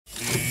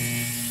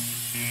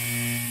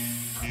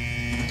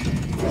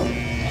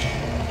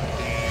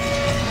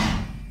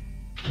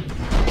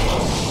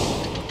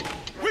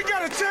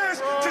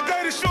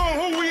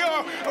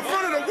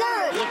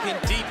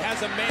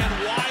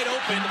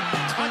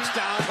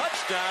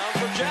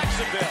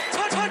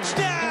Jacksonville.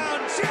 Touchdown,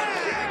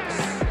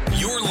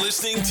 Jags! You're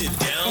listening to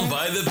Down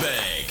by the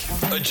Bank,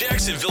 a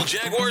Jacksonville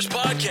Jaguars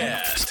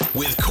podcast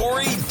with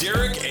Corey,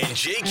 Derek, and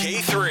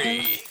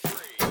JK3.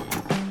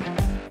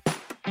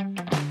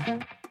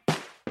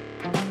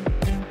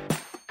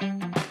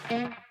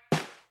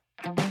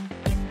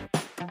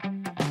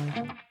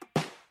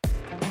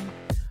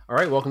 All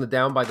right, welcome to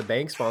Down by the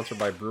Bank, sponsored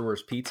by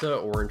Brewers Pizza,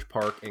 Orange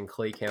Park, and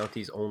Clay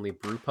County's only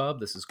brew pub.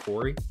 This is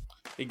Corey.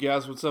 Hey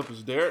guys, what's up?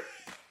 It's Derek.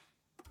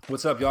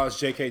 What's up, y'all? It's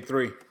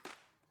JK3.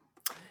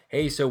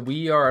 Hey, so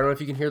we are, I don't know if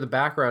you can hear the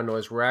background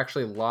noise, we're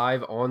actually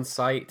live on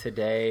site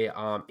today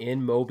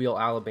in Mobile,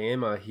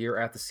 Alabama, here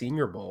at the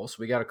Senior Bowl. So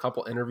we got a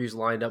couple interviews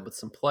lined up with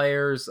some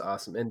players,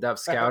 some in-depth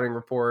scouting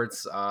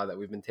reports that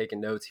we've been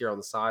taking notes here on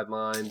the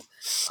sidelines.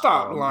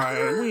 Stop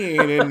lying. We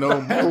ain't in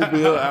no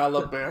Mobile,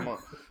 Alabama.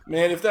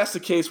 Man, if that's the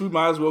case, we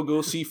might as well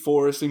go see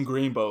Forrest and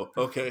Greenbow.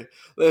 Okay,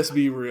 let's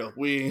be real.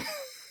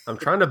 I'm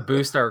trying to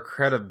boost our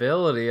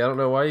credibility. I don't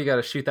know why you got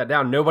to shoot that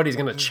down. Nobody's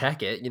going to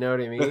check it. You know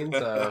what I mean?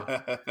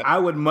 So I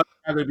would much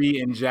rather be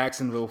in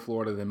Jacksonville,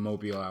 Florida than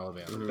Mobile,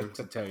 Alabama,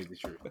 to tell you the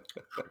truth.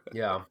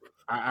 Yeah.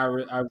 I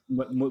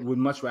would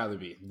much rather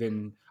be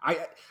than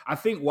I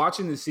think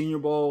watching the Senior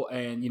Bowl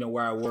and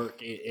where I work,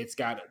 they've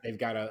got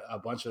a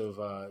bunch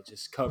of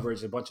just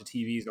coverage, a bunch of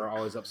TVs that are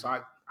always up. So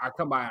I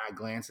come by and I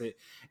glance it,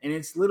 and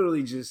it's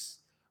literally just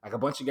like a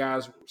bunch of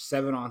guys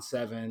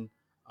 7-on-7,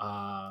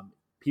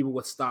 people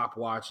with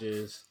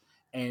stopwatches,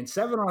 and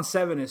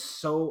 7-on-7 is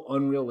so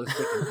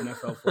unrealistic in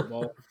NFL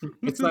football.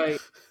 It's like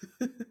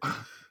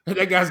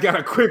that guy's got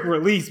a quick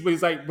release,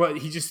 but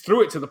he just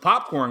threw it to the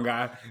popcorn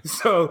guy.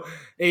 So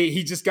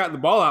he just got the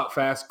ball out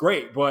fast.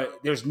 Great. But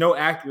there's no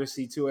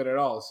accuracy to it at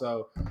all.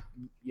 So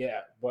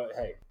yeah, but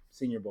hey,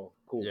 Senior Bowl.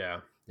 Cool.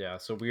 Yeah. Yeah.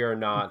 So we are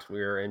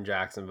in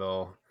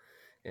Jacksonville,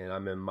 and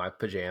I'm in my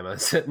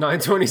pajamas at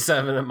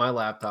 9:27 at my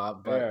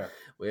laptop, but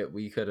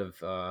we could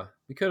have, I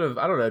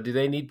don't know. Do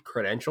they need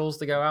credentials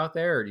to go out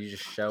there, or do you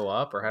just show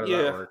up, or how does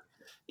that work?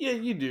 Yeah,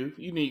 you do.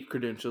 You need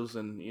credentials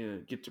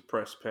and get your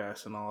press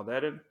pass and all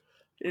that. And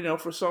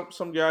for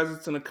some guys,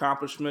 it's an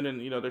accomplishment,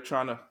 and they're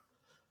trying to,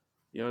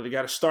 they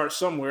got to start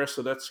somewhere.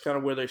 So that's kind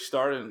of where they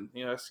start, and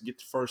that's to get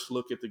the first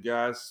look at the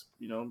guys,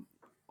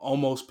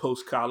 almost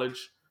post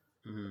college,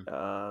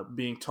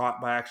 being taught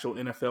by actual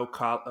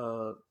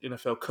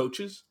NFL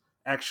coaches,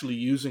 actually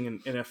using an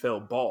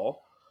NFL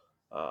ball.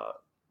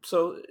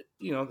 So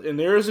and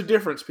there is a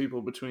difference,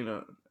 people, between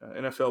an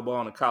NFL ball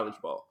and a college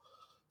ball.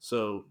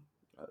 So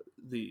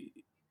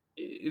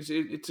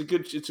it's a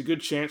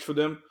good chance for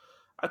them.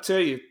 I tell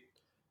you,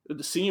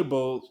 the Senior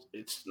Bowl,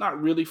 it's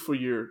not really for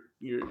your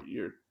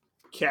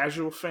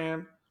casual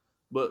fan,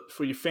 but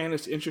for your fan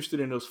that's interested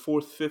in those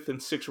 4th, 5th, and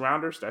 6th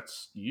rounders.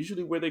 That's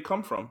usually where they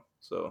come from.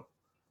 So.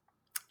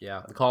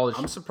 Yeah, the college.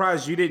 I'm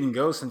surprised you didn't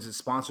go since it's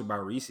sponsored by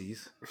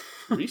Reese's.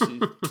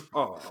 Reese's?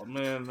 Oh,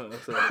 man.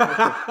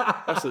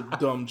 That's a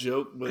dumb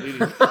joke, but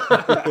anyway.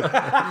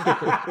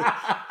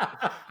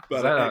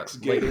 But an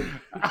ex-gator.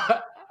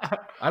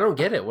 I don't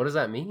get it. What does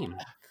that mean?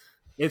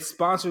 It's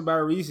sponsored by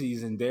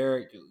Reese's, and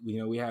Derek,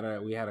 we had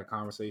a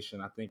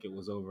conversation. I think it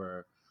was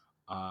over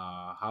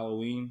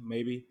Halloween,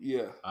 maybe.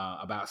 Yeah.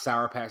 About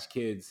Sour Patch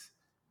Kids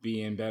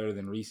being better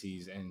than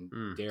Reese's, and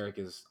Derek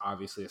is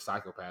obviously a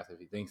psychopath if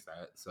he thinks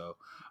that. So,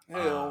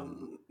 hell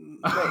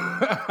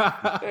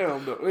no.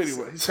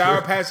 Anyway,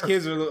 Sour Patch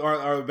Kids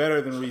are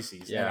better than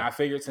Reese's. Yeah. And I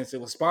figured since it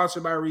was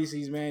sponsored by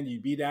Reese's, man,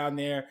 you'd be down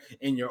there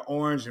in your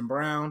orange and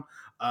brown,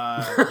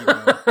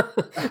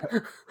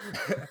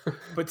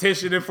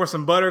 petitioning for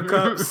some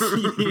buttercups.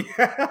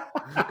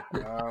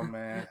 Oh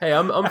man. Hey,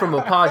 I'm from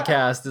a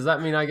podcast. Does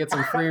that mean I get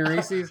some free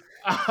Reese's?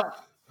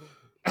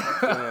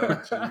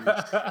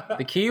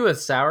 The key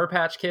with Sour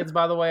Patch Kids,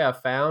 by the way,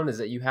 I've found is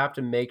that you have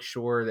to make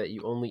sure that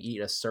you only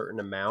eat a certain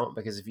amount,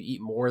 because if you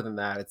eat more than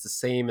that, it's the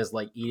same as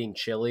like eating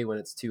chili when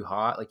it's too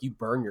hot. Like you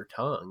burn your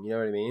tongue. You know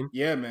what I mean?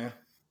 Yeah, man.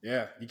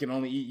 Yeah, you can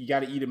only eat. You got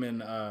to eat them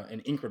in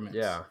increments.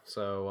 Yeah.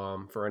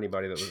 So for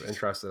anybody that was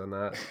interested in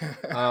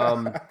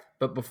that,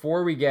 but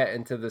before we get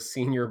into the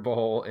Senior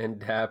Bowl in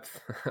depth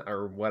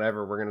or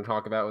whatever we're going to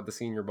talk about with the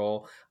Senior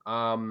Bowl,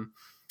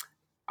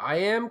 I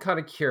am kind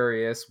of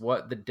curious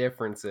what the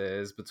difference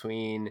is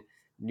between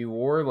New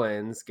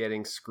Orleans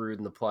getting screwed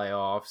in the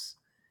playoffs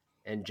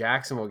and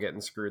Jacksonville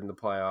getting screwed in the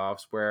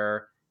playoffs,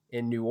 where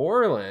in New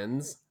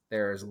Orleans,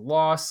 there's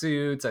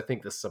lawsuits. I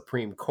think the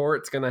Supreme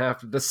Court's going to have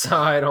to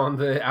decide on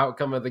the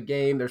outcome of the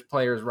game. There's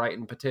players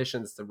writing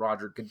petitions to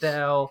Roger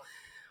Goodell.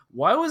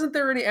 Why wasn't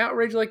there any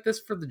outrage like this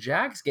for the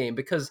Jags game?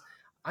 Because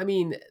I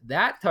mean,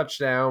 that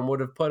touchdown would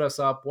have put us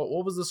up.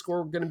 What was the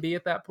score going to be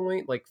at that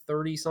point? Like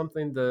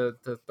 30-something to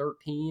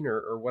 13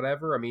 or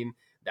whatever. I mean,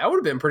 that would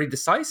have been pretty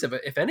decisive.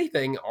 If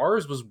anything,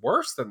 ours was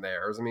worse than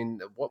theirs. I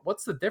mean,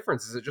 what's the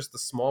difference? Is it just the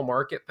small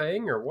market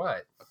thing or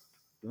what?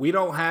 we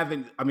don't have it.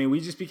 I mean, we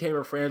just became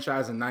a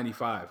franchise in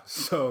 '95,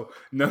 so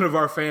none of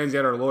our fans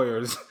yet are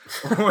lawyers,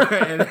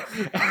 and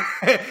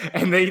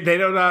they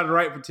don't know how to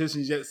write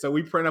petitions yet. So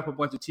we print up a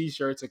bunch of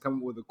T-shirts and come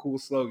up with a cool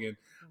slogan.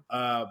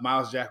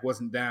 Miles Jack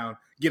wasn't down.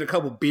 Get a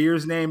couple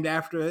beers named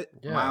after it.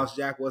 Yeah. Miles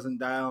Jack wasn't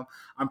down.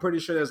 I'm pretty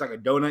sure there's like a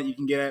donut you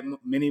can get at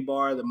Mini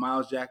Bar. The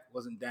Miles Jack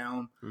wasn't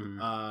down.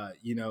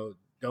 Donut.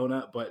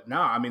 But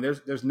no, I mean,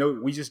 there's no.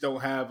 We just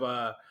don't have.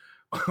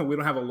 We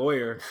don't have a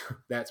lawyer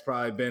that's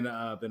probably been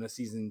a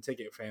season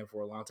ticket fan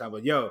for a long time.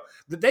 But yo,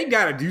 they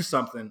got to do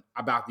something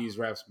about these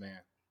refs, man.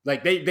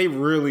 Like they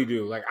really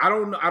do. Like I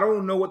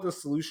don't know what the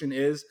solution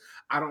is.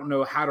 I don't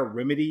know how to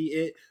remedy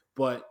it.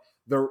 But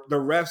the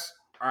refs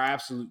are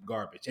absolute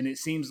garbage. And it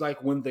seems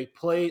like when they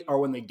play or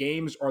when the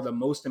games are the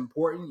most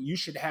important, you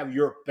should have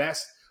your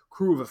best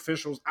crew of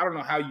officials. I don't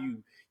know how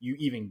you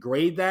even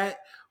grade that,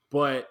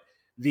 but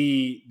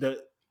the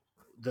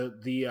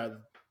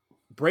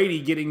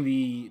Brady getting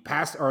the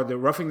pass or the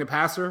roughing the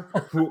passer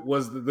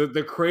was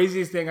the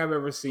craziest thing I've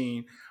ever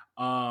seen.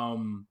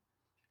 And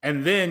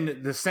then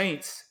the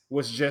Saints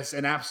was just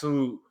an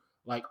absolute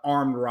like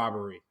armed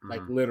robbery.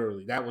 Like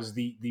literally, that was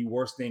the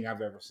worst thing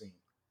I've ever seen.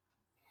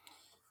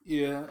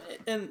 Yeah,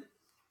 and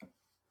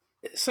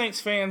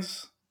Saints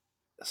fans,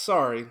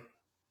 sorry,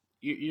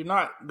 you're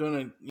not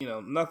gonna,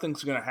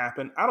 nothing's gonna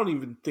happen. I don't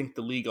even think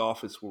the league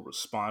office will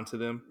respond to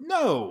them.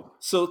 No.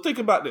 So think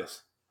about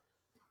this.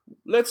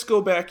 Let's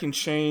go back and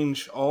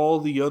change all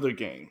the other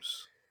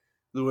games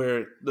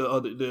where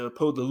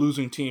the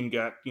losing team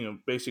got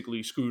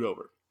basically screwed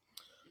over.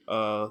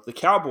 The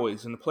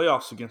Cowboys in the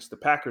playoffs against the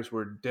Packers,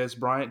 where Des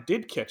Bryant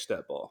did catch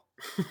that ball.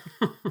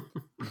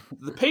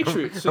 The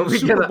Patriots in the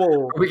Super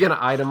Bowl. Are we gonna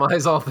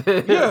itemize all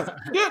this?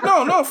 Yeah,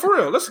 no, for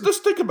real. Let's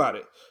think about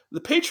it.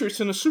 The Patriots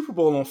in the Super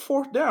Bowl on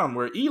 4th down,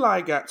 where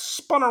Eli got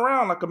spun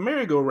around like a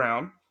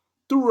merry-go-round,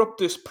 threw up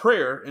this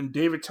prayer, and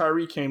David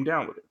Tyree came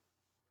down with it.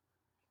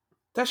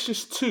 That's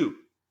just two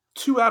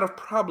out of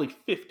probably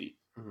 50.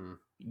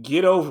 Mm-hmm.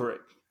 Get over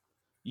it.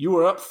 You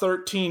were up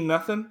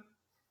 13-0,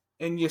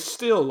 and you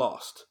still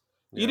lost.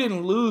 Yeah. You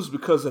didn't lose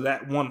because of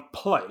that one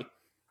play. It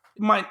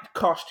might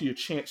cost you a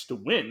chance to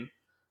win,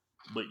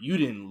 but you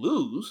didn't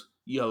lose.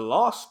 You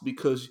lost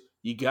because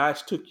you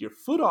guys took your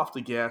foot off the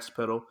gas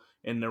pedal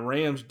and the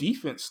Rams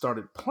defense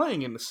started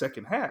playing in the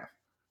second half.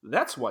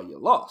 That's why you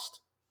lost.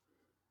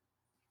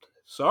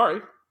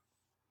 Sorry.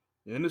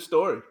 End of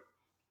story.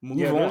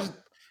 Move on.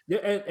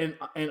 Yeah,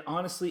 and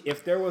honestly,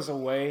 if there was a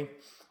way,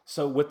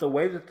 so with the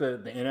way that the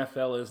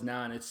NFL is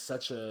now, and it's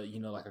such a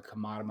like a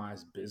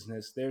commoditized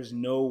business, there's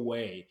no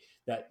way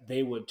that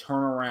they would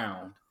turn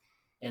around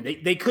and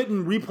they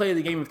couldn't replay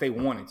the game if they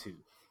wanted to.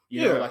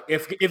 You know, like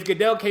if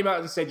Goodell came out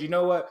and said, you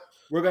know what,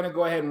 we're gonna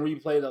go ahead and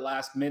replay the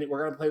last minute,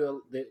 we're gonna play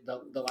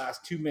the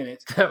last 2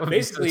 minutes.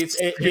 Basically, it's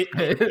a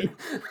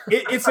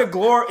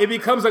it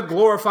becomes a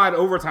glorified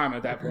overtime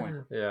at that point.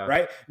 Yeah.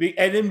 Right.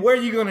 And then where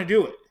are you gonna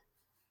do it?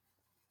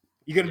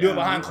 You gonna do it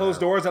behind closed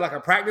doors at like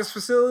a practice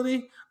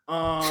facility?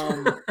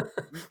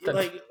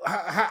 Like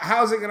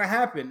how's it gonna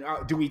happen?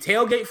 Do we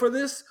tailgate for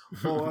this,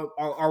 or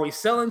are we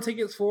selling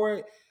tickets for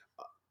it?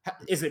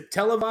 Is it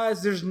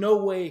televised? There's no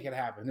way it could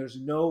happen. There's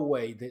no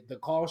way. The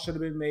call should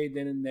have been made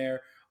then and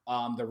there.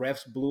 The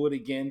refs blew it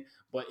again.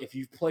 But if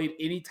you've played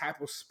any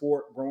type of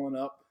sport growing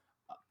up,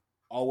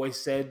 always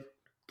said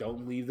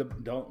don't let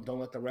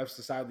the refs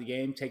decide the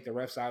game. Take the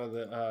refs out of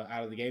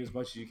the game as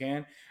much as you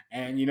can.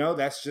 And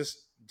that's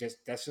just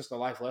a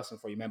life lesson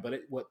for you, man.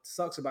 But what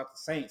sucks about the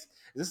Saints is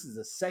this is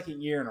the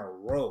second year in a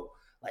row.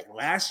 Like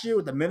last year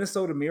with the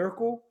Minnesota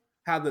Miracle,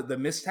 how the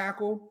missed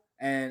tackle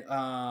and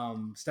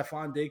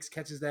Stephon Diggs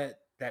catches that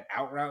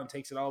out route and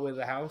takes it all the way to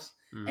the house.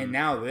 And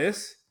now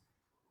this.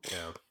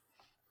 Yeah.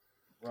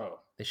 Bro.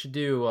 They should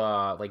do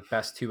like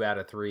best 2 out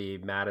of 3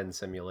 Madden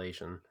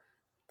simulation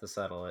to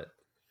settle it.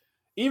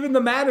 Even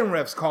the Madden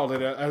refs called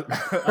it a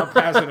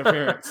pass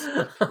interference.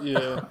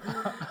 Yeah.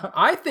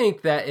 I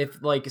think that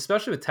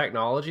especially with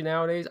technology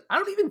nowadays, I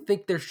don't even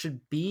think there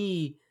should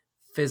be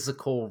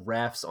physical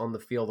refs on the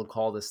field to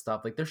call this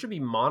stuff. Like there should be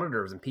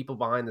monitors and people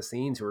behind the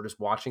scenes who are just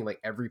watching like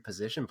every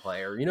position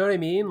player. You know what I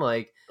mean?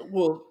 Like,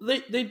 well,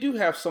 they do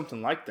have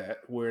something like that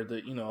where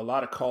a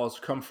lot of calls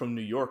come from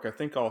New York. I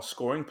think all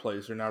scoring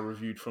plays are now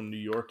reviewed from New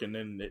York, and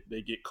then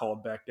they get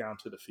called back down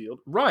to the field.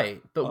 Right,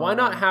 but why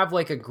not have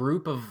like a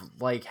group of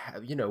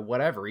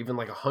whatever, even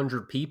like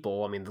 100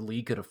 people? I mean, the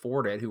league could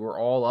afford it, who are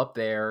all up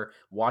there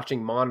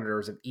watching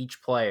monitors of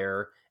each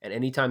player. And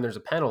anytime there's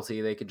a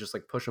penalty, they could just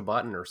like push a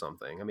button or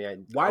something. I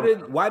mean, why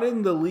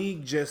didn't the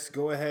league just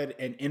go ahead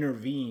and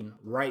intervene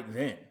right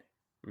then?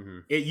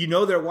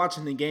 Mm-hmm. They're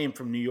watching the game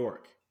from New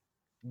York.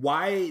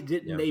 Why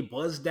didn't they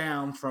buzz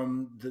down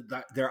from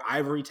their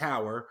ivory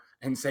tower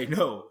and say,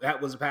 no, that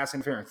was a pass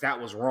interference.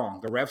 That was wrong.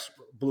 The refs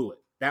blew it.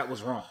 That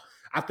was wrong.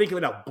 I think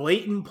with a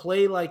blatant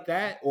play like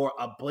that, or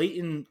a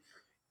blatant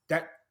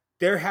that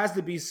there has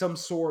to be some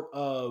sort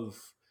of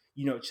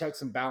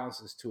checks and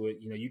balances to it.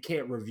 You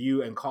can't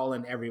review and call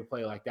in every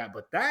play like that.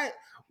 But that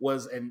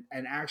was an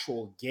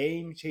actual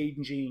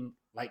game-changing,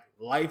 like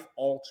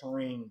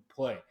life-altering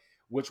play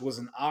which was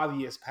an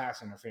obvious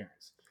pass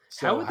interference.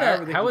 So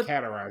How would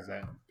categorize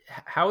that?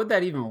 How would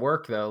that even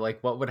work though?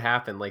 Like, what would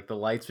happen? Like, the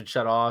lights would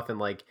shut off, and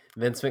like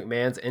Vince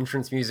McMahon's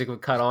entrance music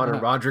would cut on,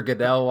 and Roger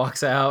Goodell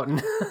walks out,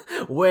 and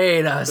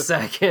wait a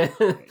second,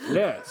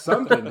 yeah,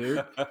 something,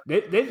 dude.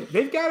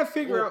 They've got to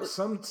figure out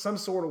some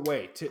sort of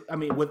way to. I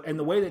mean, and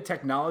the way that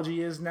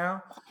technology is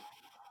now,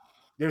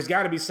 there's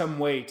got to be some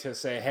way to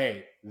say,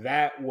 hey,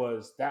 that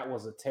was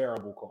a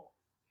terrible call,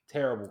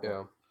 terrible call.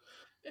 Yeah.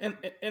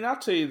 And I'll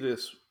tell you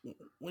this: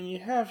 when you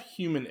have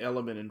human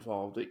element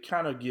involved, it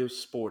kind of gives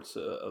sports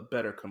a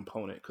better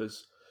component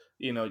because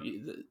you're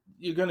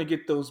going to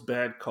get those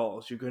bad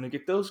calls, you're going to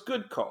get those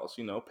good calls.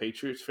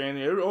 Patriots fan,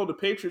 the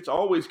Patriots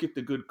always get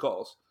the good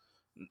calls.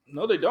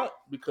 No, they don't,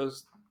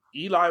 because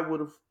Eli would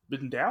have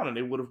been down and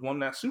they would have won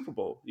that Super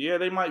Bowl. Yeah,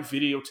 they might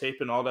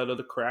videotape and all that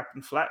other crap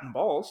and flatten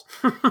balls,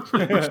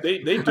 which they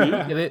do.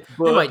 Yeah, they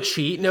might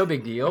cheat, no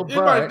big deal.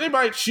 They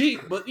might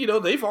cheat, but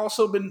they've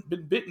also been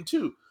bitten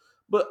too.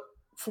 But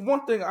for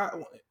one thing,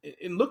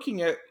 in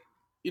looking at,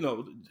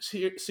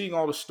 seeing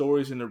all the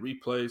stories and the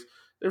replays,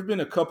 there have been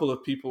a couple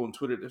of people on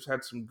Twitter that's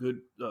had some good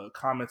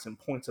comments and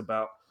points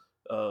about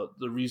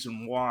the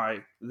reason why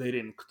they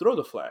didn't throw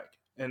the flag.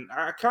 And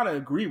I kind of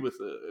agree with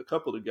a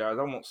couple of guys.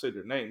 I won't say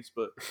their names,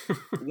 but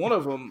one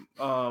of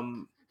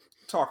them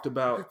talked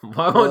about...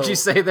 Why won't you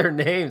say their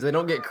names? They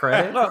don't get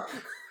credit?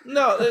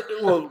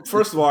 Well,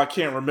 first of all, I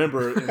can't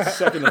remember. And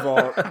second of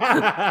all,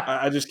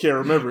 I just can't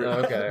remember it.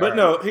 Okay, but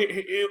no,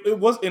 it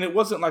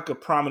wasn't like a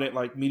prominent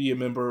like media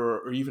member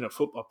or even a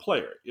football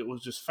player. It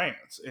was just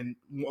fans, and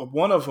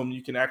one of them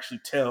you can actually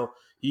tell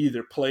he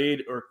either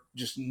played or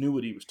just knew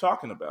what he was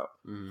talking about.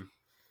 Mm.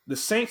 The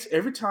Saints,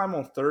 every time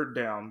on third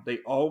down, they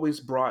always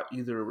brought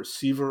either a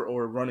receiver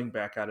or a running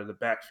back out of the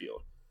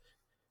backfield,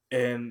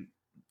 and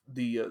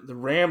the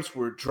Rams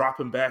were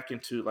dropping back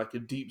into like a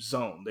deep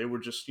zone. They were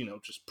just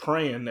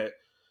praying that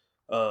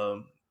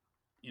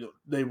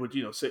they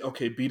would say,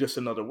 okay, beat us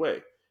another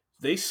way.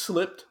 They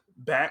slipped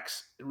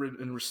backs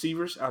and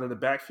receivers out of the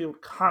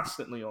backfield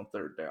constantly on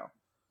third down.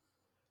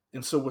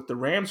 And so what the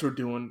Rams were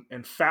doing,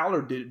 and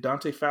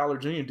Dante Fowler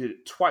Jr. did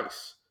it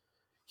twice.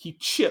 He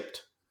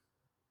chipped,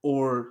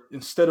 or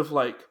instead of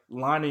like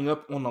lining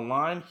up on the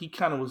line, he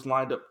kind of was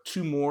lined up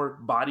 2 more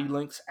body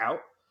lengths out.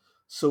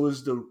 So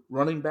as the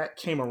running back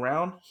came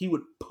around, he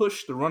would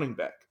push the running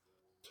back.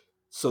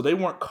 So they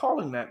weren't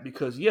calling that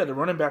because, the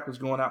running back was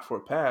going out for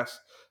a pass,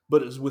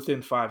 but it was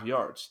within 5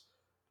 yards.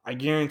 I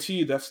guarantee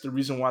you that's the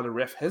reason why the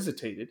ref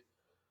hesitated,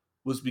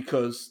 was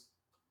because,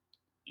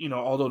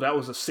 although that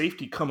was a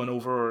safety coming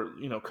over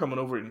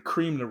and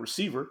creaming the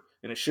receiver,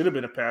 and it should have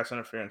been a pass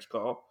interference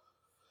call,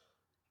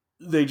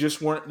 they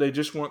just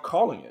weren't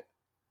calling it.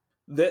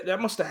 That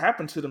must have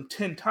happened to them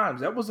 10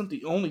 times. That wasn't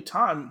the only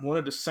time one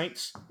of the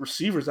Saints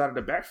receivers out of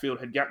the backfield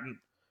had gotten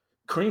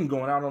cream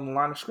going out on the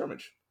line of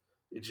scrimmage.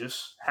 It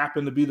just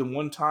happened to be the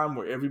one time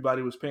where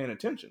everybody was paying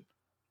attention.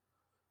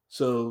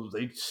 So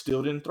they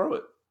still didn't throw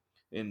it.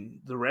 And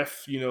the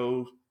ref,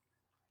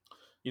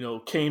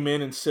 came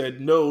in and said,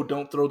 no,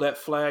 don't throw that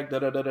flag,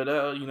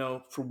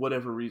 for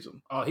whatever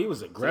reason. Oh, he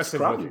was aggressive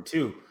with it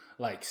too.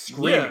 Like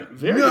screaming,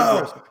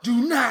 aggressive.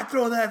 Do not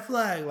throw that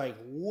flag. Like,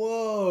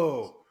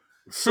 whoa.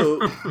 So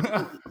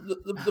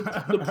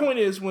the point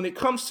is, when it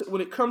comes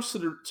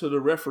to the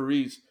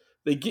referees,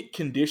 they get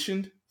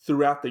conditioned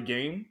throughout the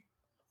game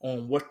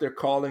on what they're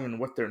calling and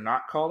what they're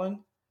not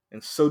calling,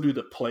 and so do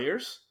the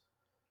players.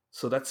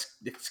 So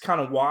it's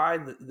kind of why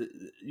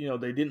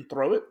they didn't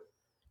throw it.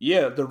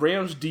 Yeah, the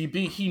Rams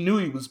DB, he knew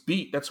he was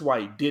beat. That's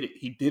why he did it.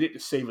 He did it to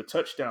save a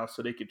touchdown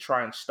so they could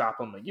try and stop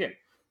him again.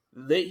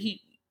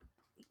 He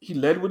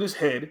led with his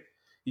head.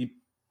 He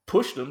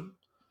pushed him.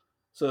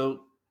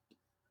 So.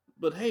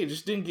 But hey, it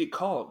just didn't get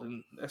called,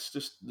 and that's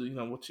just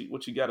what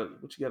you gotta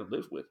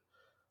live with.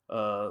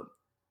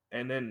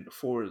 And then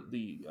for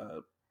the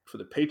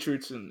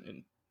Patriots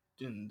and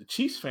the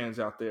Chiefs fans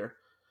out there,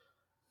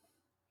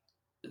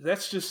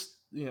 that's just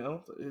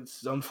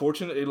it's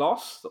unfortunate they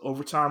lost. The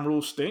overtime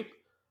rules stink.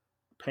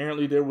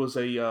 Apparently, there was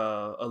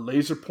a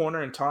laser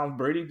pointer in Tom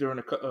Brady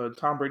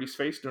Tom Brady's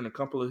face during a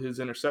couple of his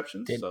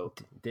interceptions.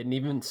 Didn't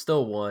even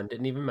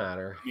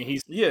matter. I mean,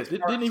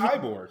 didn't even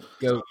cyborg.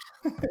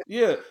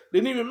 Yeah,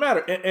 didn't even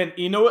matter. And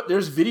you know what?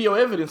 There's video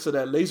evidence of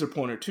that laser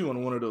pointer too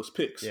on one of those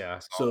picks. Yeah.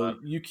 So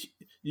you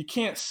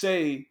can't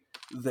say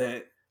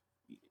that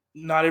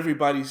not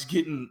everybody's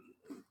getting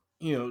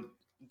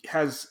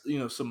has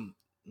some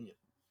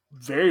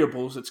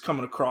variables that's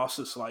coming across.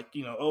 It's like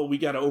we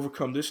got to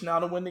overcome this now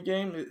to win the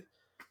game.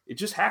 It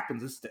just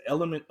happens. It's the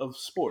element of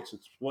sports.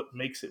 It's what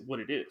makes it what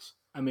it is.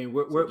 I mean,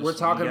 we're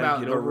talking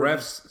about the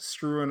refs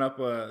screwing up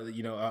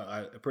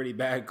a pretty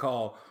bad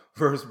call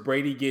versus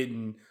Brady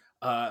getting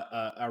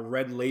a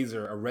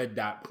red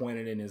dot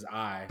pointed in his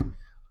eye.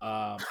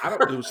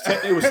 It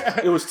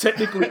was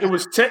technically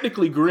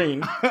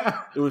green.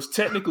 It was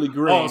technically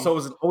green. Oh, so it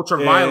was an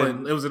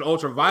ultraviolet. It was an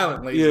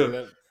ultraviolet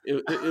laser. Yeah,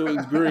 it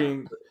was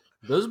green.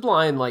 Those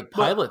blind like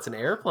pilots and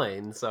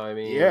airplanes. So I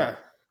mean, yeah.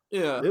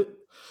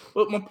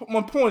 But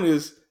my point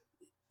is,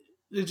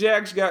 the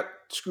Jags got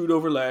screwed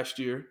over last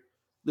year.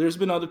 there's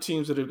been other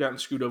teams that have gotten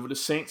screwed over. The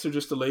Saints are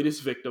just the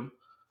latest victim,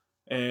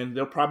 and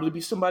there'll probably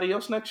be somebody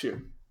else next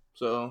year.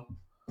 So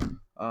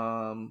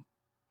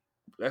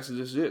that's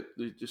just it.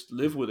 Just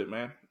live with it,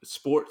 man. It's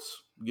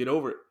sports. Get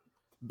over it.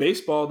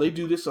 Baseball, they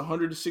do this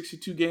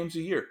 162 games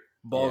a year.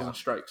 Balls and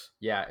strikes.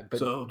 Yeah, but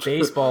so,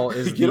 baseball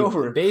is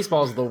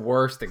baseball's the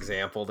worst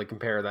example to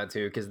compare that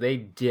to, because they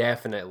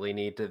definitely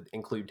need to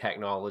include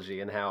technology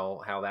and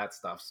how that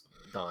stuff's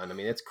done. I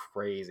mean, it's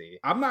crazy.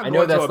 I know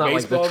going that's to a not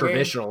like the baseball game.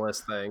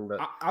 traditionalist thing, but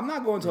I'm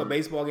not going to a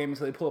baseball game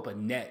until they pull up a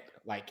net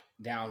like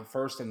down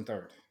first and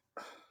third.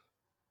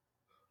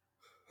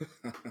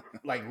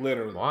 Like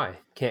literally. Why?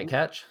 Can't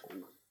catch?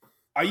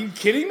 Are you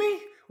kidding me?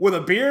 With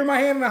a beer in my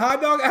hand and a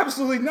hot dog?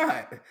 Absolutely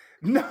not.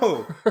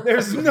 No,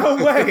 there's no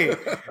way.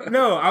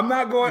 No, I'm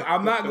not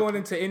going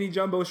into any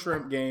jumbo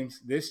shrimp games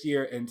this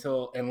year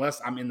unless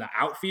I'm in the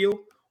outfield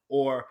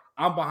or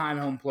I'm behind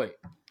home plate.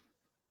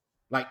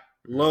 Like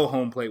low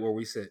home plate where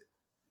we sit.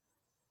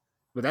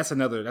 But that's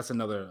another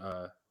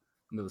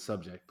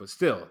subject. But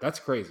still, that's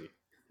crazy.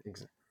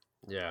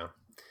 Yeah.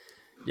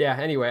 Yeah,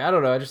 anyway, I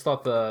don't know. I just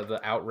thought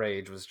the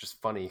outrage was just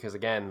funny because,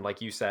 again,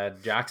 like you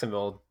said,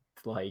 Jacksonville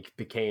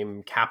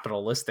became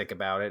capitalistic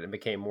about it and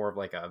became more of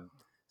like a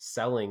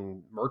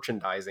selling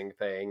merchandising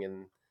thing.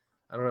 And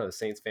I don't know, the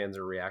Saints fans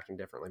are reacting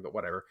differently, but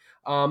whatever.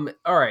 All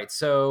right,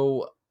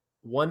 so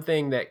one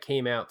thing that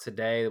came out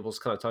today that we'll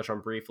just kind of touch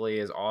on briefly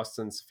is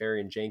Austin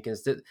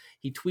Seferian-Jenkins.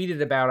 He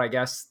tweeted about, I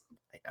guess,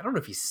 I don't know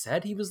if he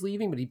said he was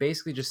leaving, but he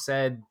basically just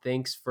said,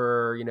 thanks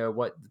for,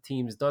 what the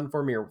team's done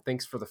for me, or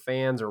thanks for the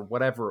fans, or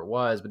whatever it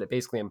was. But it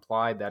basically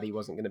implied that he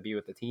wasn't going to be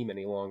with the team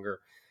any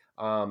longer.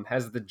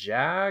 Has the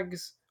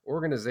Jags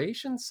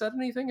organization said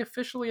anything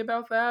officially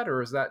about that,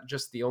 or is that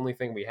just the only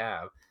thing we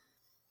have?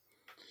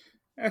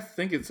 I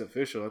think it's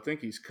official. I think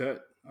he's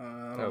cut.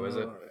 Is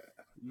it?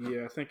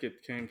 Yeah, I think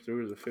it came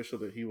through as official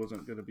that he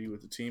wasn't going to be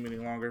with the team any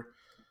longer.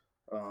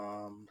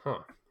 Well,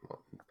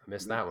 I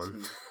missed that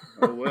one.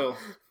 Oh, well.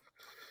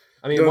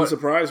 I mean, doesn't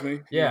surprise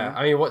me. Yeah,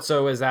 I mean,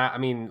 so is that? I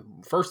mean,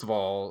 first of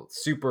all,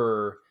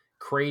 super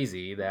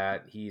crazy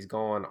that he's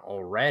gone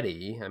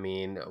already. I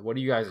mean, what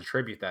do you guys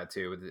attribute that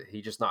to? Did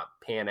he just not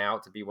pan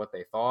out to be what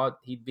they thought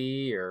he'd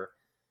be, or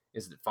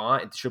is it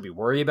fine? Should we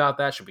worry about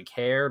that? Should we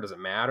care? Does it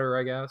matter?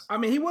 I guess. I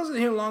mean, he wasn't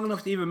here long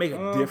enough to even make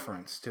a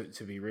difference.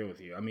 To be real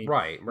with you, I mean,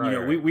 right.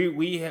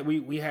 We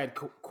had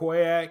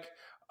Koyak,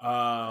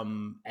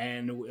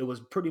 and it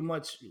was pretty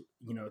much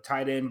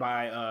tied in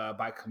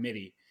by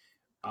committee.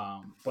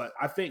 But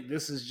I think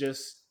this is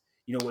just,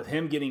 with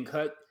him getting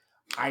cut,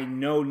 I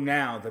know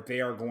now that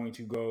they are going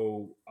to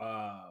go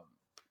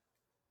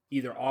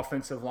either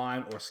offensive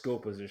line or skill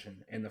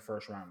position in the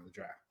first round of the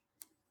draft.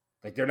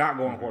 Like, they're not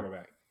going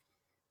quarterback.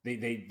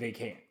 They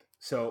can't.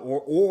 So,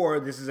 or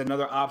this is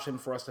another option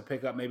for us to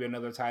pick up maybe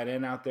another tight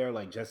end out there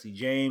like Jesse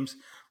James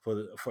for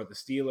the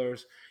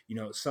Steelers,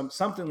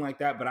 something like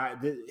that. But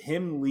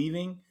him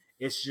leaving,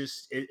 it's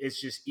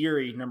just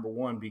eerie. Number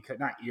one, because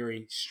not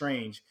eerie,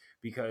 strange,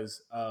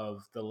 because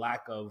of the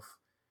lack of,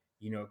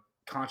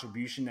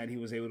 contribution that he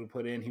was able to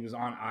put in. He was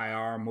on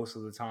IR most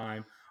of the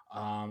time.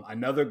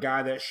 Another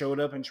guy that showed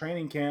up in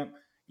training camp,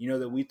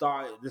 that we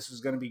thought this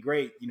was going to be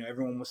great.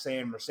 Everyone was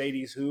saying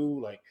Mercedes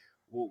who, like,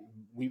 well,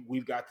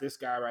 we've got this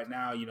guy right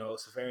now,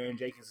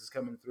 Seferian-Jenkins is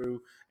coming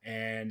through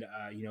and,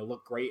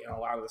 look great in a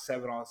lot of the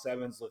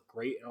 7-on-7s, look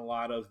great in a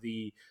lot of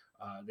the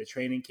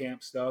training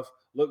camp stuff,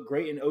 look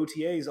great in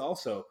OTAs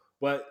also,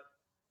 but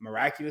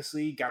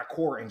miraculously got a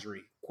core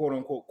injury, quote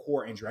unquote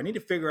core injury. I need to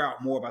figure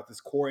out more about this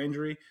core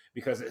injury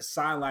because it's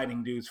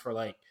sidelining dudes for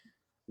like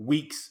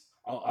weeks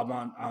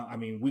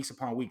weeks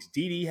upon weeks.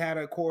 Dede had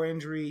a core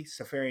injury.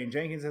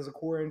 Seferian-Jenkins has a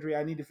core injury.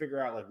 I need to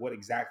figure out like what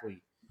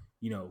exactly,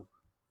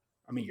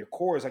 your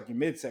core is like your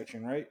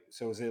midsection, right?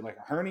 So is it like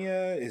a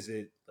hernia? Is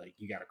it like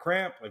you got a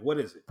cramp? Like what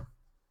is it?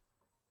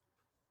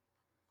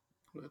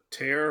 A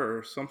tear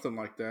or something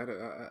like that.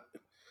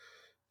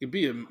 It'd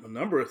be a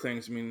number of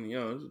things. I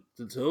mean,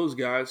 those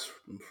guys,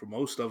 for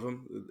most of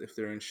them, if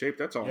they're in shape,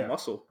 that's all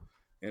muscle.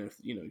 And if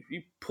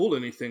you pull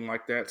anything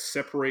like that,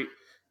 separate.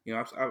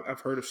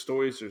 I've heard of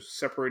stories of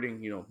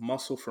separating,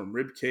 muscle from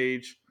rib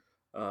cage.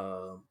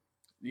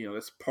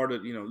 That's part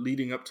of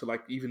leading up to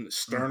like even the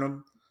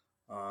sternum.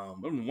 I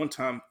remember one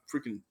time,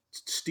 freaking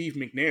Steve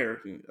McNair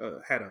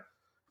had a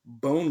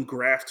bone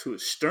graft to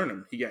his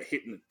sternum. He got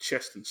hit in the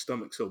chest and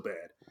stomach so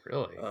bad.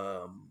 Really?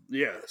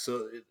 Yeah.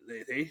 So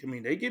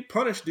they get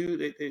punished,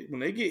 dude. When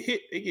they get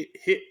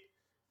hit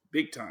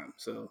big time.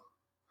 So,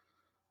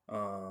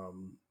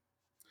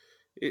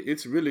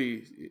 it's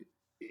really,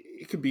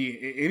 it could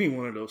be any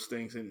one of those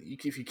things. And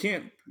if you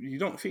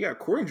got a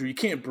core injury, you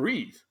can't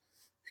breathe.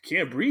 If you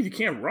can't breathe, you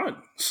can't run.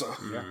 So,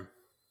 yeah.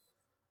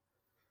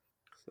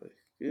 So,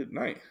 good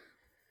night.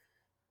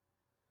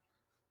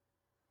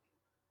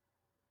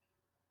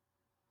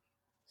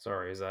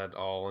 Sorry, is that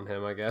all on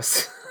him, I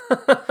guess?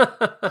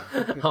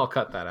 I'll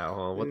cut that out.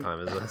 Hold on. What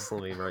time is this?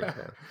 Let me write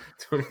that.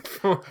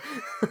 24.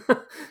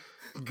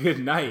 Good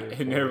night.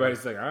 And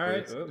everybody's like, all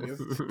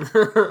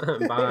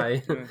right.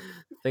 Bye.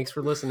 Thanks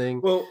for listening.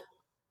 Well,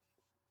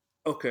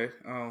 okay.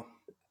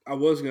 I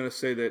was gonna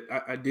say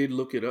that I did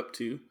look it up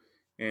too,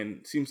 and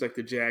it seems like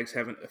the Jags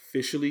haven't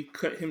officially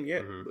cut him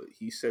yet, Mhm. but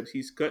he said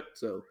he's cut.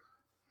 So,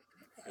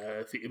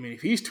 if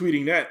he's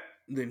tweeting that,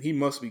 then he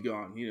must be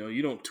gone.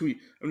 You don't tweet.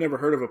 I've never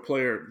heard of a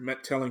player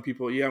telling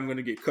people, "Yeah, I'm going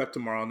to get cut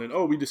tomorrow," and then,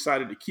 "Oh, we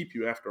decided to keep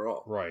you after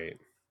all." Right.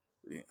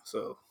 Yeah,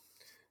 so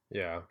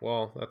Yeah,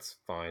 well, that's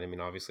fine. I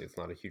mean, obviously, it's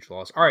not a huge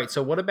loss. All right,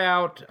 so what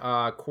about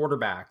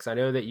quarterbacks? I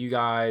know that you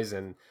guys,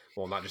 and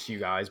well, not just you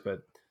guys, but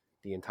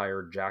the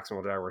entire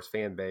Jacksonville Jaguars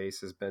fan base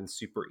has been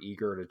super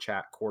eager to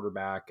chat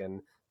quarterback,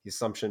 and the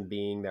assumption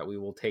being that we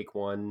will take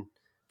one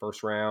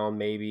first round,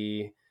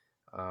 maybe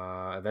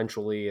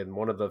eventually, and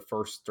one of the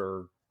first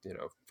or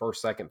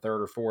first, second,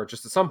 third, or fourth.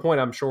 Just at some point,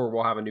 I'm sure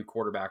we'll have a new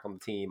quarterback on the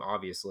team.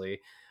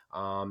 Obviously,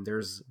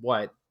 there's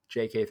what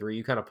JK3,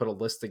 you kind of put a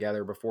list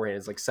together beforehand.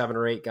 It's like 7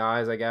 or 8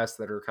 guys, I guess,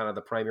 that are kind of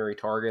the primary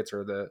targets,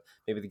 or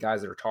maybe the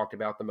guys that are talked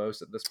about the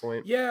most at this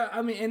point. Yeah,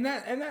 I mean, and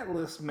that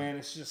list, man,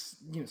 it's just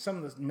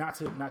some of the not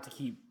to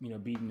keep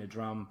beating the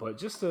drum, but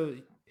just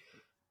to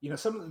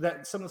some of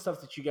the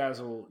stuff that you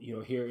guys will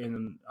hear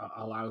in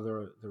a lot of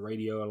the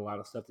radio and a lot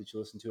of stuff that you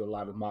listen to, a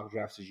lot of mock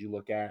drafts that you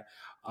look at.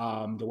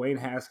 Dwayne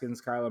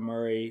Haskins, Kyler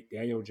Murray,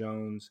 Daniel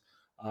Jones,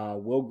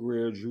 Will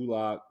Grier, Drew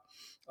Lock,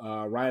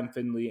 Ryan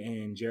Finley,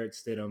 and Jarrett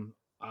Stidham.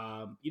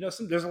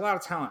 There's a lot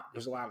of talent.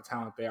 There's a lot of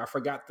talent there. I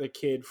forgot the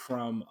kid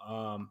from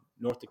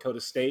North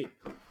Dakota State.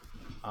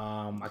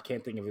 I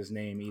can't think of his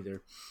name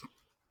either.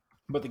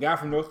 But the guy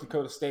from North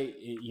Dakota State,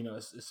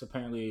 it's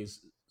apparently is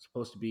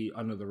supposed to be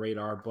under the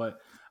radar. But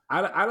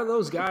out of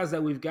those guys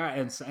that we've got,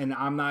 and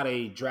I'm not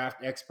a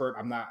draft expert.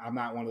 I'm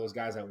not one of those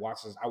guys that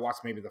watches. I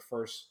watched maybe the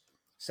first,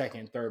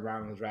 second, third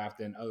round of the draft,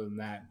 and other than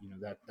that,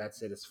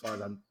 that's it as far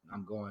as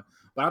I'm going.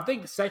 But I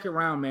think the second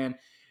round, man.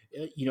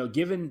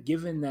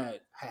 Given that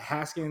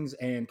Haskins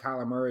and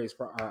Kyler Murray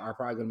are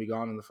probably going to be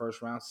gone in the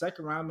first round,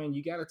 second round, man,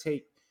 you got to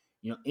take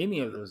any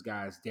of those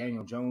guys: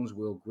 Daniel Jones,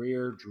 Will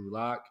Grier, Drew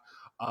Lock.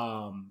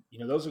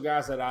 Those are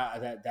guys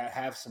that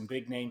have some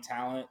big name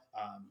talent.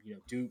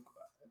 Duke,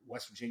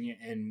 West Virginia,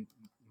 and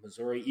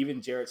Missouri.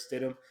 Even Jarrett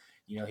Stidham.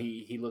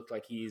 He looked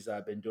like he's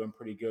been doing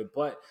pretty good.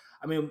 But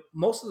I mean,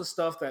 most of the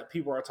stuff that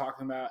people are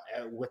talking about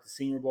with the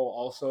Senior Bowl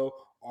also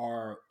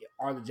are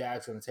the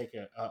Jags going to take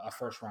a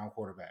first round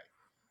quarterback.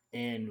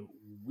 And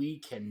we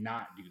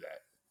cannot do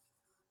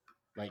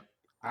that. Like,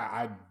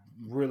 I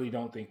really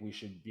don't think we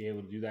should be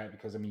able to do that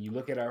because, I mean, you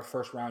look at our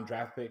first round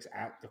draft picks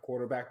at the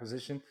quarterback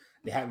position,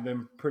 they haven't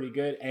been pretty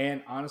good.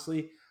 And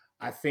honestly,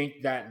 I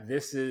think that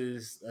this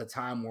is a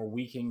time where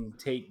we can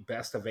take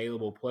best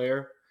available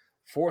player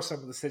for some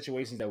of the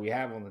situations that we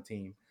have on the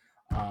team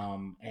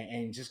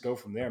and just go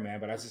from there, man.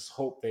 But I just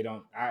hope they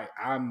don't.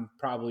 I'm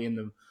probably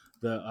in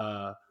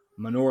the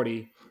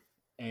minority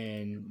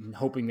and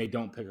hoping they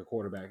don't pick a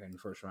quarterback in the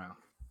first round.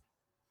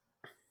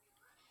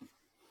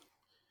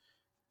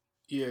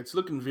 yeah, it's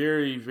looking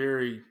very,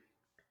 very,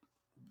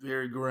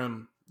 very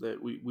grim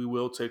that we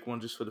will take one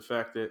just for the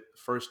fact that the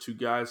first 2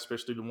 guys,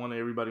 especially the one that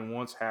everybody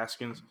wants,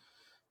 Haskins,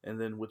 and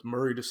then with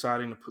Murray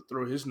deciding to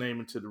throw his name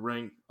into the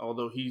ring,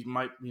 although he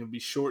might be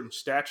short in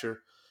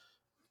stature,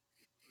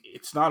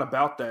 it's not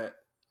about that.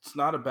 It's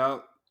not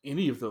about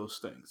any of those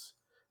things.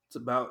 It's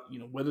about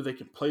whether they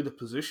can play the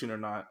position or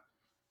not,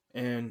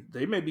 and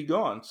they may be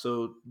gone.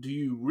 So, do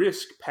you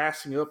risk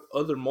passing up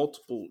other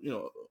multiple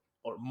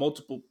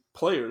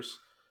players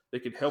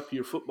that could help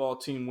your football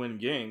team win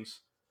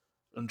games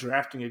and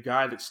drafting a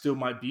guy that still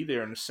might be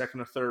there in the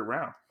second or third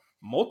round?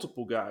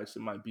 Multiple guys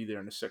that might be there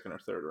in the second or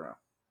third round.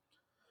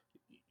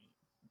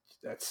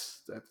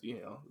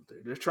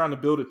 They're trying to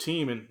build a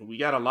team, and we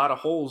got a lot of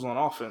holes on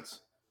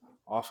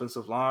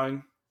offensive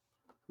line,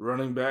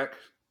 running back,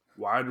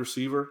 wide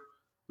receiver.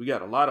 We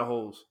got a lot of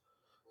holes.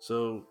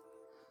 So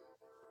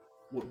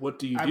what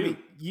do you do? I mean,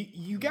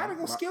 you got to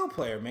go skill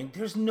player, man.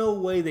 There's no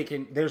way they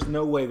can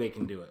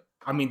do it.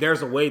 I mean,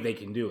 there's a way they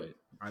can do it,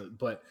 right?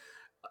 But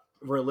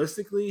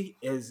realistically,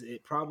 is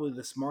it probably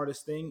the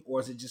smartest thing,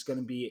 or is it just going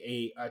to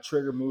be a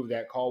trigger move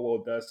that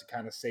Caldwell does to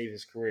kind of save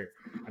his career?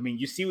 I mean,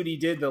 you see what he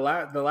did the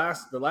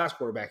last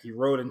quarterback. He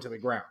rode into the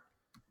ground,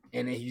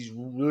 and he's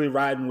really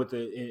riding with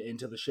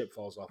until the ship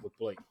falls off with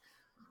Blake.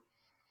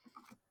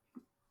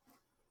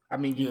 I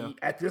mean,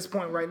 at this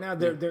point right now,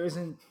 there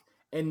isn't.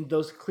 And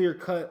those clear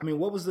cut. I mean,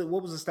 what was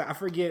the stat? I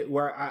forget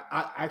where.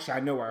 I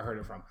know where I heard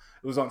it from.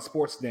 It was on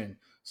Sports Den.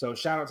 So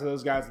shout out to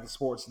those guys at the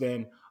Sports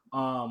Den.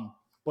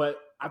 But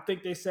I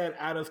think they said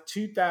out of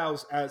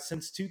 2000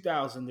 since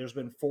 2000, there's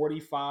been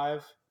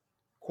 45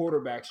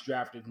 quarterbacks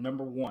drafted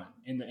number one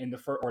in the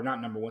first, or not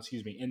number one,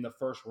 excuse me, in the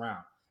first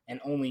round, and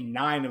only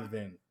 9 of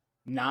them,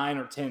 9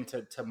 or 10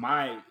 to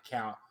my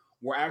count,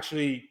 were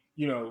actually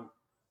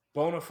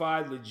bona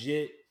fide,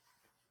 legit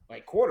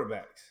like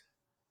quarterbacks.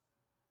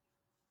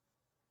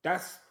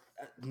 That's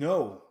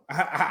no.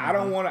 I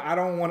don't want to. I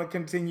don't want to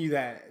continue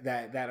that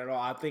at all.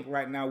 I think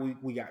right now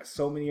we got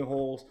so many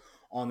holes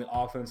on the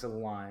offensive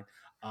line.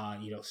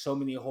 So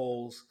many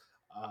holes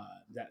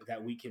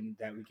that we can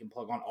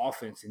plug on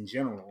offense in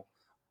general.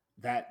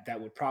 that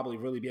would probably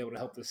really be able to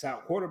help this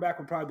out. Quarterback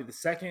would probably be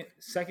the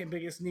second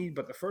biggest need,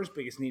 but the first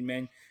biggest need,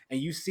 man. And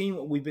you've seen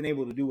what we've been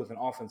able to do with an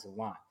offensive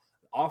line.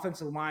 The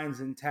offensive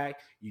line's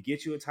intact. You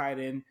get you a tight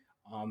end,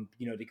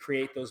 to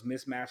create those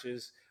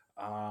mismatches.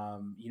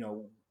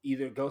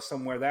 Either go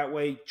somewhere that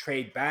way,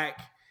 trade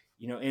back,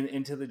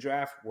 into the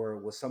draft where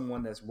with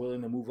someone that's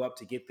willing to move up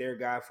to get their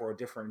guy for a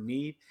different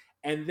need.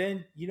 And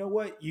then you know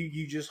what?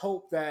 You just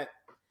hope that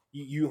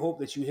you hope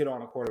that you hit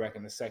on a quarterback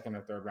in the second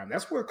or third round.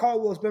 That's where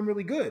Caldwell's been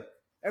really good.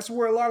 That's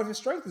where a lot of his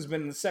strength has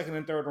been in the second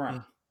and third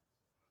round.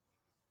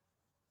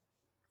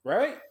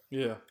 Right?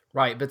 Yeah.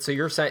 Right. But so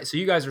you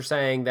guys are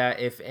saying that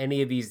if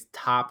any of these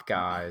top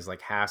guys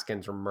like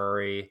Haskins or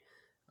Murray,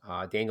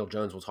 Daniel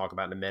Jones we'll talk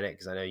about in a minute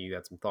because I know you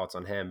got some thoughts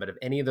on him. But if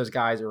any of those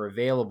guys are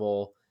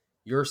available,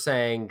 you're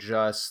saying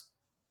just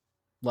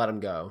let them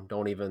go.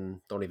 Don't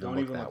even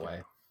look that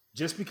way.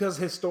 Just because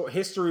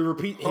history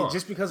repeats.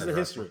 Just because of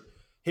the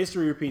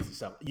history repeats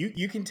itself.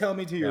 You can tell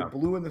me till you're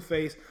blue in the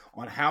face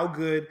on how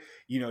good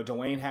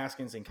Dwayne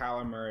Haskins and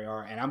Kyler Murray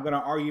are, and I'm going to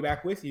argue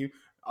back with you.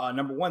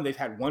 Number one, they've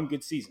had one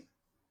good season.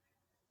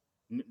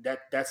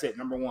 That's it.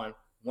 Number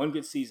one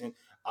good season.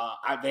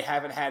 They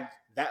haven't had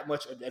that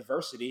much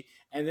adversity.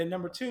 And then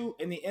number two,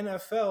 in the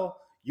NFL,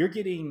 you're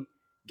getting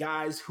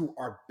guys who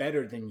are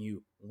better than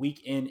you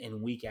week in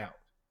and week out.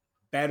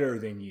 Better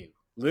than you.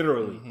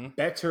 Literally.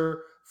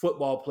 Better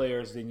football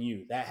players than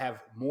you that have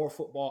more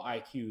football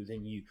IQ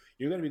than you.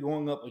 You're going to be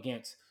going up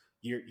against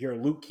your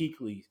Luke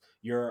Kuechly,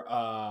 your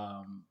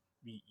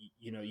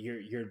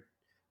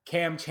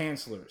Cam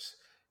Chancellors,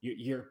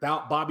 your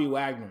Bobby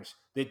Wagners,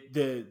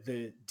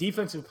 the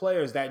defensive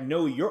players that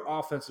know your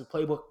offensive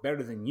playbook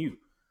better than you.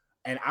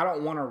 And I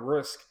don't want to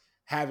risk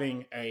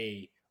having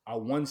a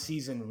one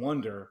season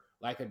wonder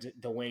like a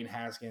Dwayne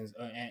Haskins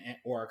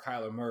or a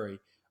Kyler Murray,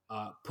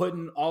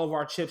 putting all of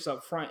our chips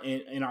up front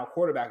in our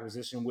quarterback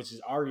position, which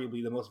is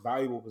arguably the most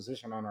valuable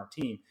position on our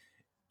team,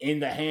 in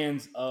the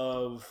hands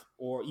of,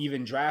 or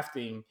even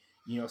drafting,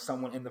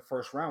 someone in the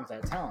first round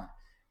with that talent.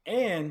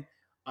 And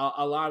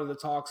a lot of the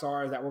talks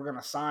are that we're going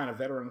to sign a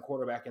veteran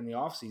quarterback in the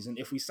offseason.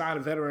 If we sign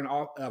a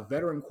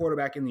veteran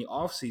quarterback in the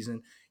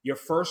offseason, your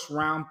first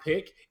round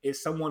pick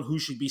is someone who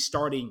should be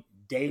starting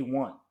day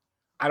one.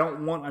 I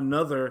don't want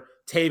another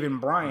Taven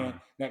Bryant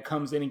that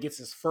comes in and gets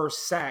his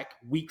first sack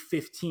week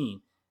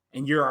 15.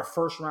 And you're our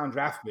first round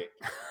draft pick.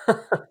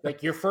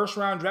 Like your first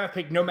round draft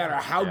pick, no matter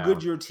how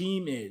good your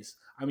team is.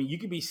 I mean, you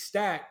could be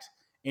stacked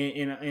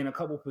in a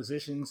couple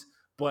positions,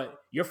 but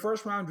your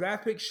first round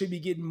draft pick should be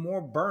getting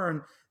more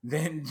burn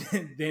than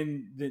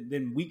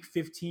week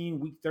 15,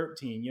 week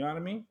 13. You know what I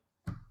mean?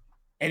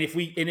 And if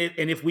we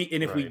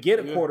get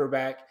a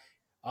quarterback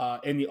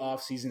in the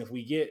offseason, if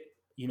we get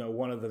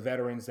one of the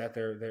veterans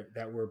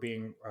that we're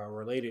being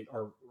related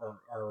or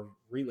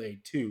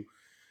relayed to,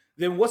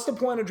 then what's the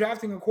point of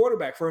drafting a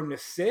quarterback for him to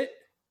sit?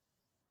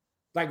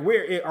 Like,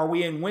 where are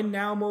we in win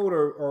now mode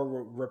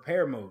or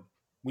repair mode?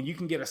 When you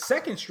can get a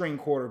second string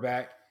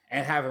quarterback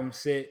and have him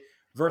sit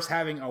versus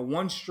having a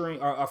one string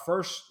or a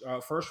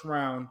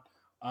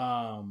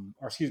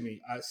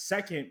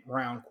second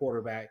round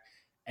quarterback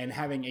and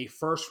having a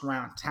first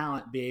round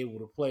talent be able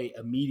to play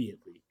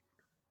immediately.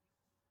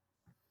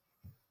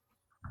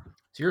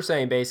 So you're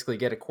saying basically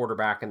get a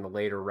quarterback in the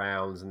later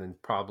rounds and then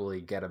probably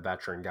get a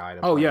veteran guy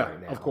to play right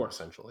now, of course,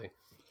 essentially.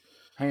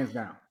 Hands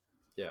down.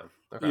 Yeah.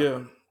 Okay.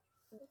 Yeah.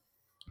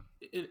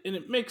 And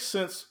it makes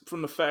sense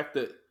from the fact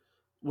that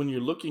when you're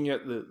looking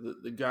at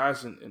the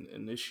guys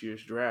in this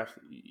year's draft,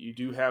 you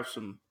do have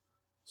some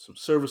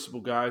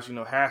serviceable guys.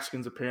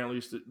 Haskins apparently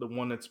is the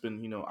one that's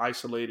been,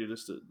 isolated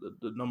as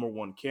the number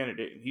one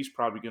candidate, and he's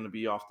probably going to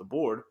be off the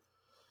board.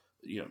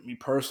 Me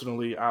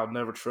personally, I'll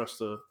never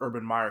trust a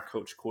Urban Meyer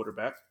coach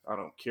quarterback. I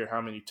don't care how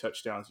many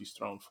touchdowns he's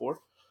thrown for,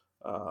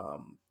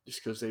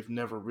 just because they've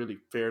never really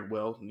fared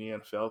well in the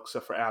NFL,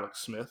 except for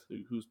Alex Smith,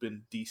 who's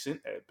been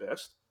decent at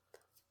best.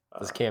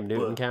 Does Cam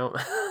Newton count?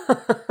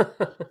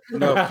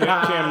 No,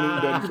 Cam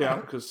Newton doesn't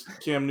count because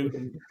Cam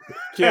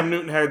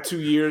Newton had 2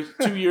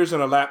 years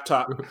on a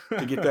laptop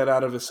to get that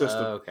out of his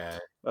system. Okay.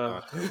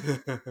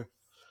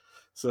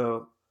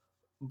 So,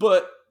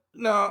 but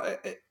no,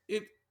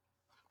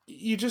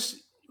 you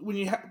just, when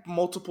you have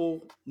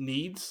multiple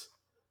needs,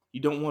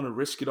 you don't want to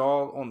risk it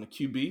all on the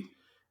QB.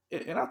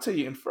 And I'll tell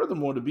you, and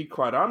furthermore, to be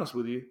quite honest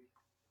with you,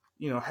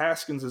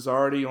 Haskins is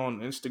already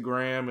on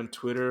Instagram and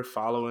Twitter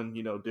following,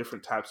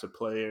 different types of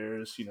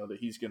players,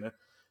 that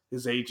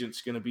his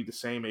agent's going to be the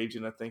same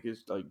agent, I think,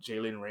 is like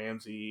Jalen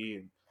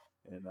Ramsey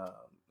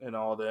and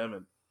all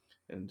them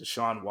and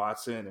Deshaun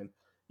Watson. And,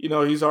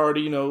 he's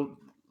already,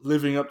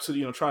 living up to,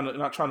 not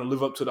trying to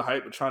live up to the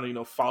hype, but trying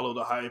to, follow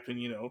the hype.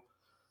 And,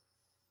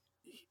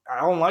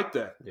 I don't like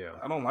that. Yeah.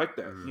 I don't like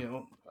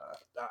that.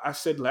 I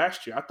said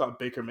last year I thought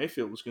Baker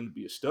Mayfield was going to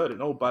be a stud,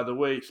 and by the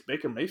way,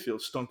 Baker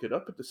Mayfield stunk it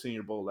up at the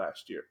Senior Bowl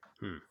last year,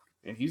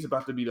 and he's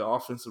about to be the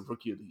Offensive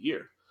Rookie of the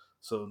Year.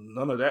 So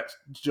none of that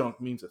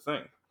junk means a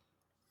thing.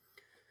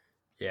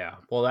 Yeah,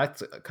 well,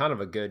 that's kind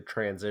of a good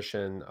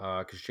transition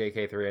because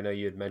JK3, I know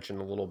you had mentioned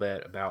a little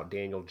bit about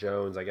Daniel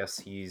Jones. I guess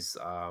he's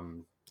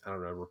I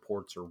don't know,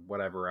 reports or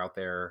whatever out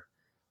there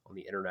on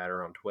the internet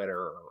or on Twitter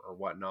or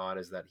whatnot,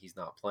 is that he's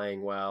not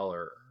playing well,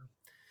 or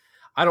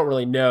I don't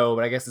really know,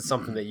 but I guess it's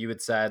something that you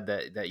had said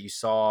that you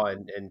saw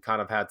and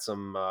kind of had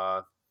some,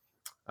 I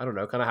don't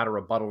know, kind of had a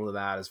rebuttal to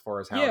that as far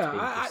as how it's being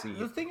The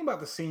perceived. thing about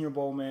the Senior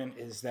Bowl, man,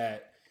 is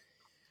that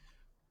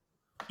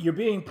you're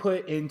being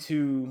put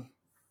into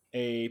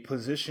a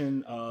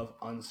position of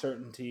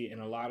uncertainty and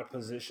a lot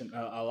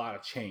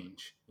of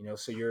change.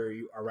 So you're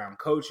around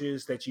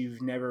coaches that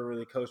you've never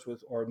really coached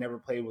with or never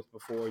played with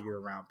before.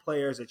 You're around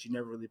players that you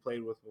never really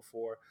played with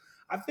before.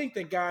 I think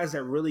the guys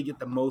that really get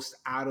the most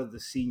out of the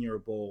Senior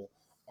Bowl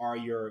are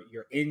your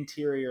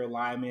interior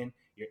linemen,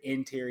 your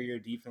interior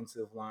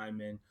defensive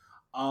linemen,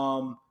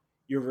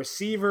 your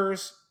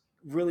receivers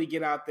really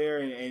get out there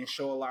and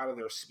show a lot of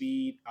their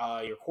speed.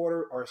 Your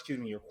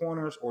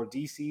corners or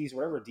DCs,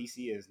 whatever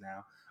DC is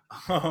now.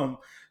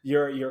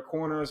 Your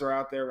corners are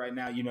out there right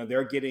now.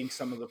 They're getting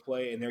some of the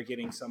play and they're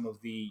getting some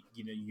of the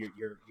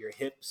your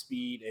hip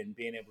speed and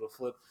being able to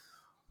flip.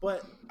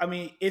 But I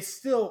mean, it's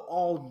still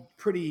all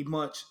pretty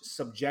much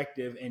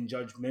subjective and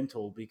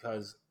judgmental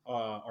because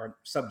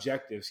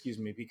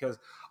because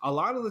a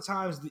lot of the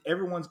times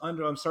everyone's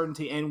under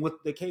uncertainty. And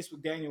with the case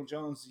with Daniel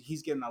Jones,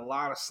 he's getting a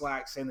lot of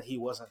slack saying that he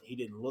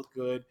didn't look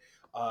good.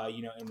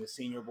 In the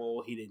Senior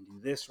Bowl, he didn't do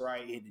this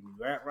right, he didn't do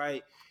that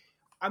right.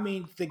 I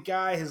mean, the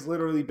guy has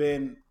literally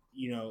been,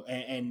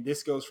 and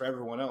this goes for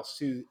everyone else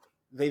too.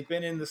 They've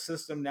been in the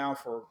system now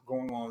for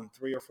going on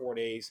 3 or 4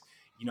 days.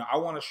 I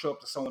want to show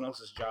up to someone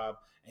else's job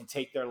and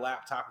take their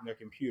laptop and their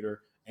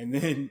computer and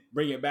then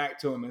bring it back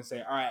to them and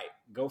say, all right,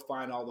 go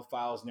find all the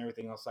files and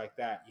everything else like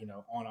that,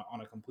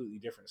 on a completely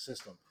different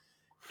system.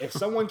 If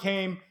someone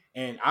came,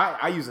 and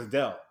I use a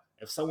Dell,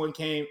 if someone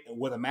came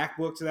with a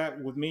MacBook to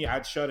that with me,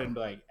 I'd shut it and be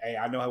like, hey,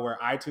 I know where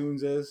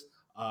iTunes is.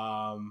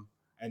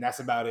 And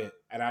that's about it.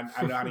 And I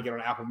know how to get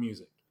on Apple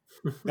Music.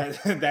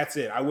 That's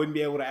it. I wouldn't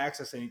be able to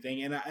access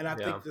anything. And I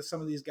think that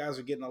some of these guys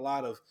are getting a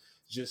lot of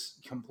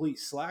just complete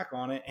slack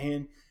on it.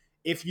 And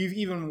if you've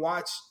even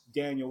watched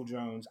Daniel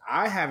Jones,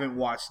 I haven't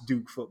watched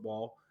Duke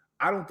football.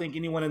 I don't think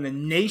anyone in the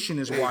nation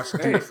has watched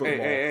Duke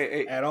football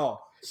at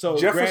all. So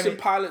Jefferson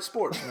Pilot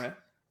Sports, man.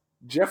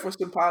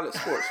 Jefferson Pilot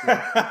Sports,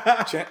 man.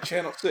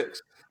 Channel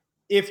 6.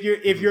 If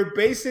you're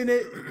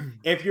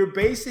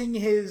basing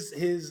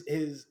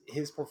his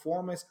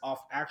performance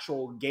off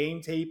actual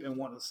game tape and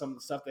some of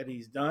the stuff that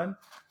he's done,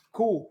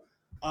 cool.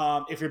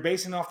 If you're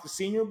basing off the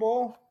Senior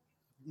Bowl,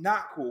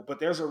 not cool. But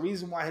there's a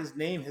reason why his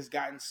name has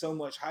gotten so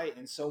much hype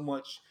and so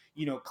much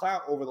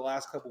clout over the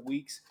last couple of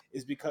weeks,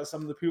 is because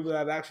some of the people that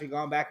have actually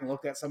gone back and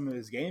looked at some of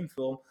his game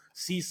film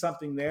see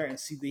something there and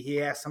see that he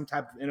has some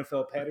type of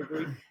NFL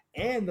pedigree.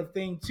 And the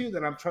thing too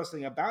that I'm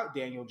trusting about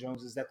Daniel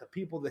Jones is that the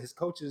people that his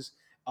coaches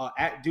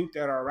at Duke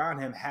that are around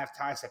him have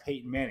ties to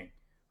Peyton Manning,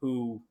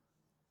 who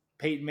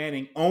Peyton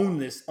Manning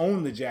owned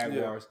the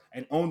Jaguars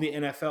and owned the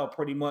NFL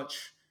pretty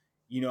much,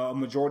 a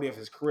majority of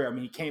his career. I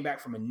mean, he came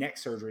back from a neck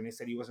surgery and they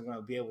said he wasn't going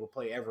to be able to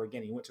play ever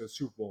again. He went to the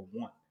Super Bowl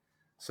and won.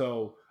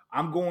 So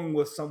I'm going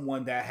with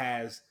someone that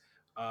has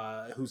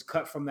who's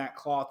cut from that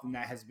cloth and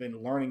that has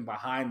been learning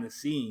behind the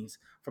scenes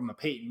from a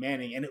Peyton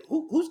Manning. And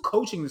who's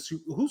coaching the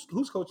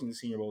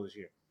Senior Bowl this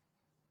year?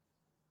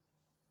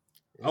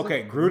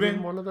 Okay,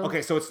 Gruden. One of them?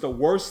 Okay, so it's the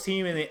worst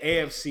team in the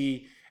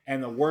AFC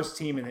and the worst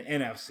team in the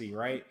NFC,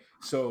 right?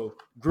 So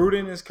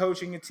Gruden is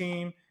coaching a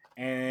team,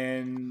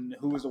 and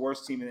who is the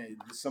worst team in it?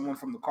 Someone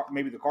from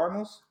maybe the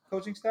Cardinals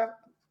coaching staff?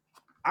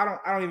 I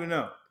don't even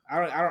know.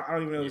 I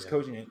don't even know who's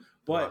coaching it.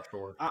 But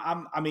sure.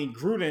 I mean,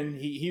 Gruden,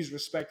 he's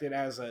respected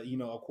as a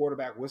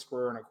quarterback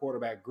whisperer and a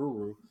quarterback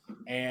guru,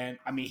 and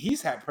I mean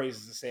he's had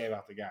praises to say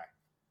about the guy.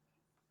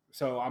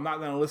 So I'm not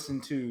going to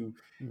listen to,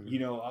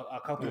 a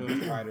couple of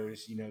beat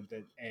writers,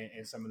 that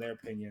and some of their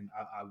opinion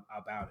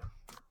about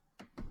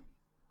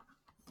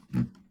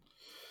it.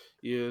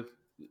 Yeah,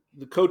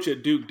 the coach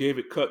at Duke,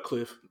 David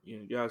Cutcliffe,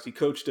 guys, he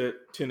coached at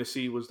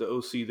Tennessee, was the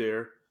OC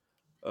there.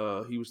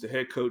 He was the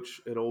head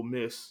coach at Ole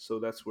Miss, so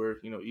that's where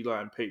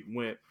Eli and Peyton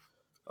went.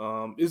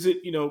 Is it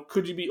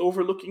could you be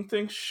overlooking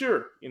things?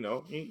 Sure,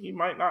 he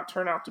might not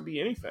turn out to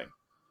be anything,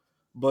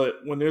 but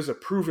when there's a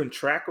proven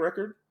track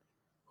record,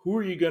 who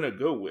are you going to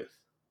go with?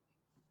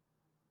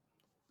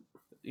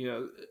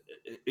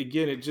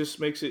 Again, it just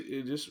makes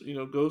it just,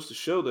 goes to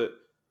show that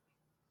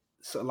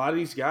a lot of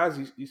these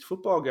guys, these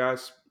football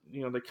guys,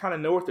 they kind of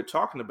know what they're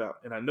talking about.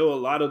 And I know a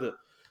lot of the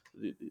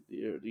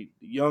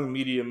young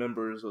media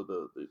members or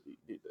the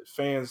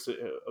fans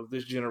of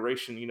this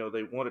generation,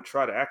 they want to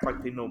try to act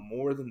like they know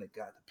more than the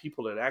guy, the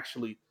people that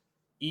actually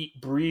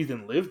eat, breathe,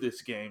 and live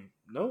this game.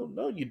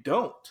 No, you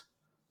don't.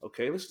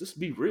 Okay, let's just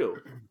be real.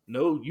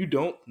 No, you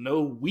don't.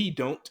 No, we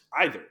don't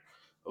either.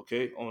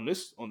 Okay, on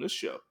this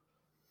show.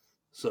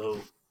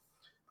 So,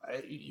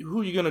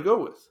 who are you gonna go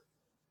with?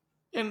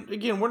 And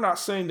again, we're not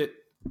saying that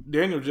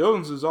Daniel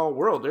Jones is all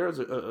world. There's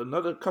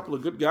another couple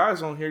of good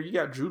guys on here. You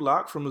got Drew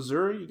Lock from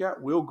Missouri. You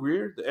got Will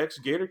Grier, the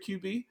ex-Gator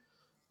QB.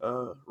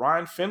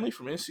 Ryan Finley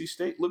from NC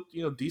State looked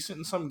decent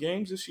in some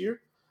games this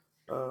year.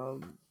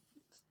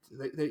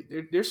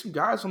 There's some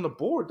guys on the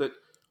board that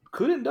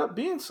could end up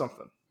being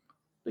something.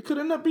 They could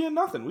end up being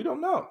nothing. We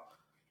don't know.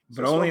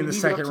 But only in the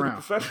second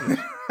round. Professionals.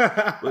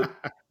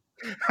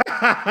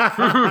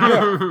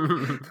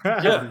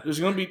 Yeah, there's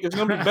gonna be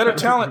better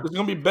talent. There's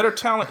gonna be better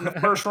talent in the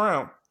first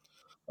round.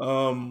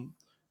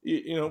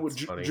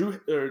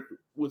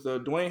 With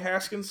Dwayne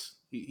Haskins,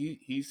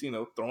 he's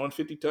throwing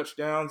 50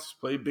 touchdowns.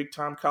 Played big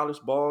time college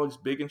ball. He's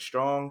big and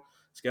strong.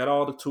 He's got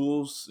all the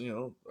tools.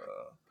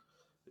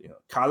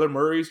 Kyler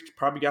Murray's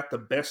probably got the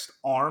best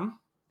arm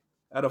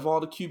out of all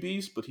the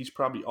QBs, but he's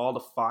probably all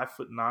the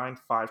 5'9",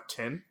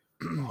 5'10",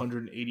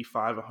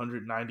 185,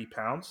 190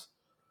 pounds.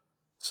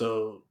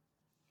 So,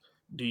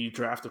 do you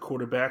draft a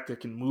quarterback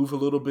that can move a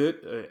little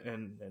bit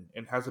and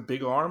has a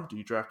big arm? Do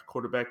you draft a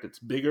quarterback that's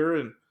bigger?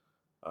 And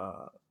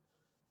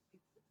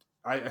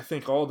I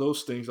think all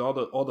those things, all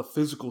the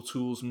physical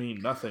tools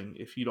mean nothing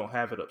if you don't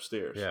have it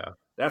upstairs. Yeah,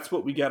 that's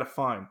what we got to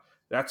find.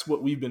 That's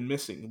what we've been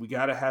missing. We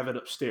got to have it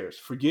upstairs.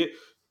 Forget,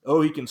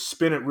 he can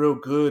spin it real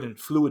good and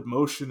fluid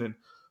motion, and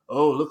it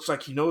looks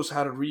like he knows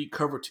how to read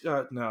cover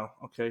two. No,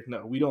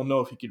 we don't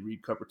know if he can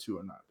read cover two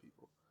or not,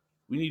 people.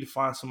 We need to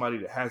find somebody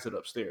that has it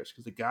upstairs,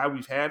 because the guy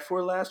we've had for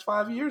the last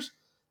 5 years,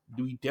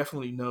 we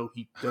definitely know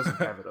he doesn't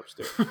have it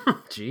upstairs.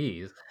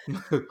 Jeez.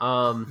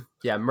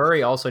 Yeah,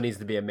 Murray also needs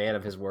to be a man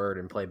of his word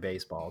and play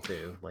baseball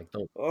too. Like,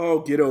 don't. Oh,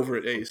 get over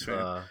it, Ace,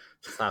 man.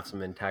 Let's have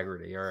some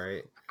integrity, all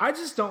right? I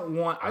just don't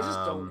want,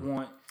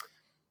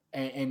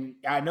 and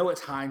I know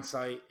it's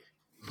hindsight,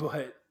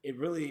 but it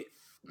really,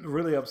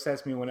 really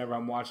upsets me whenever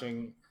I'm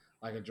watching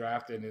like a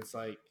draft and it's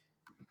like,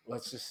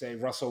 let's just say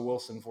Russell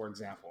Wilson, for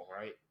example,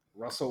 right?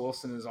 Russell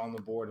Wilson is on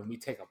the board and we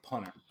take a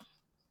punter.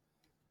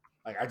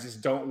 Like, I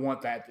just don't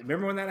want that.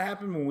 Remember when that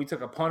happened, when we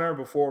took a punter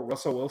before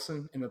Russell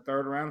Wilson in the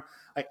third round?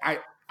 Like,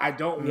 I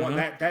don't want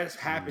that. That's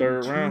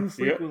happened too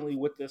frequently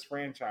with this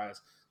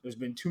franchise. There's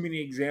been too many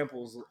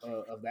examples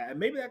of that. And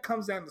maybe that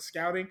comes down to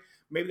scouting.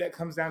 Maybe that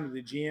comes down to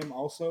the GM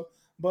also.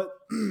 But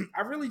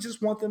I really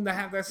just want them to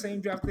have that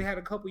same draft they had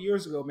a couple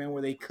years ago, man,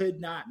 where they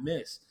could not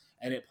miss.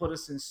 And it put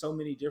us in so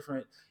many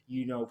different,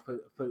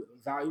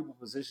 valuable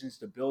positions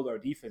to build our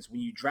defense.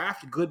 When you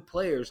draft good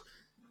players,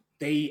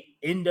 they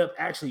end up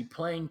actually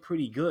playing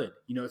pretty good.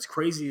 It's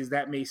crazy as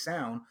that may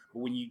sound, but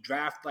when you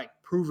draft like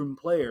proven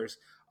players,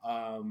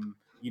 and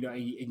you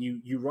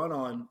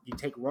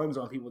take runs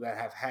on people that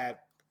have had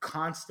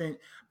constant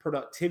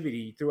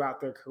productivity throughout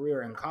their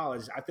career in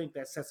college, I think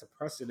that sets a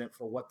precedent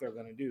for what they're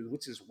going to do,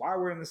 which is why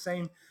we're in the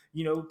same,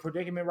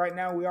 predicament right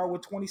now we are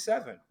with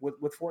 27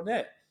 with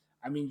Fournette.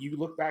 I mean, you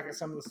look back at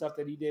some of the stuff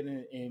that he did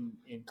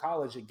in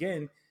college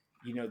again,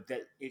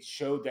 that it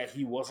showed that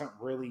he wasn't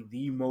really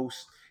the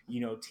most,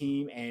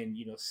 team and,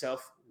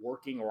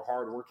 self-working or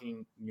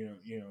hard-working,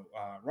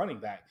 running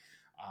back.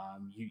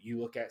 You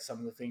look at some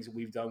of the things that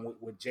we've done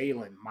with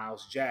Jalen,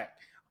 Miles Jack,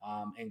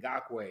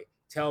 Ngakoue,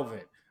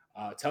 Telvin.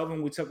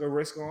 Telvin, we took a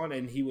risk on,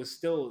 and he was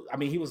still,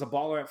 he was a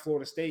baller at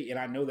Florida State, and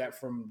I know that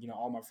from,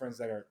 all my friends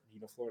that are,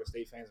 Florida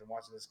State fans and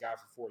watching this guy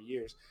for 4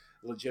 years,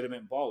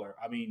 legitimate baller.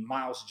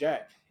 Miles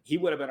Jack, he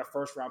would have been a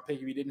first-round pick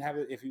if he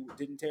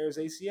didn't tear his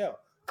ACL.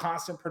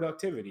 Constant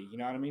productivity, you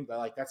know what I mean? But,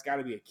 like, that's got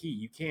to be a key.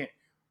 You can't,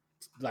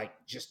 like,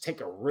 just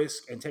take a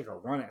risk and take a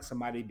run at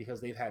somebody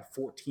because they've had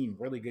 14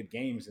 really good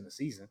games in the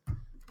season.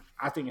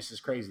 I think it's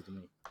just crazy to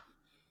me.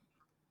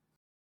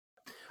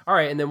 All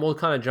right, and then we'll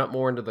kind of jump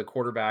more into the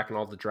quarterback and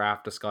all the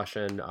draft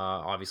discussion,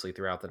 obviously,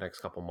 throughout the next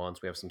couple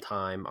months. We have some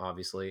time,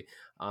 obviously.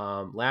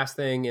 Last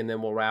thing, and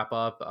then we'll wrap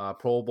up.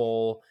 Pro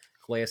Bowl,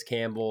 Calais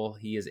Campbell,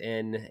 he is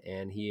in,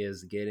 and he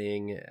is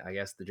getting, I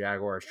guess, the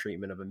Jaguars'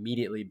 treatment of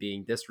immediately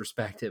being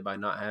disrespected by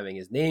not having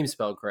his name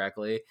spelled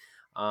correctly.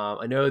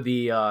 I know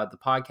the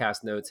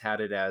podcast notes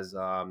had it as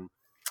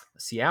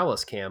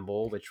Cialis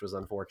Campbell, which was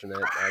unfortunate.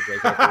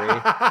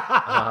 JK3,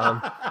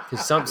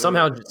 because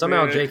somehow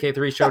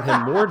JK3 showed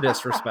him more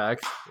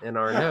disrespect in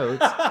our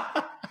notes.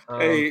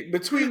 Hey,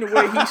 between the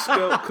way he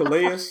spelled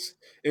Calais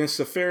and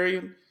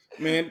Safarian,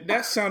 man,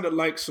 that sounded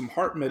like some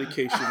heart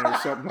medication or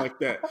something like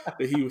that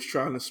he was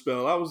trying to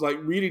spell. I was like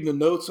reading the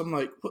notes. I'm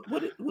like,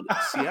 what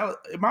Cialis?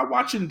 Am I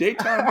watching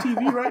daytime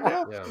TV right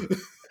now? Yeah.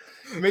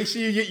 Make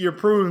sure you get your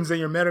prunes and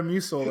your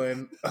Metamucil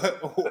in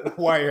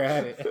while you're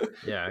at it.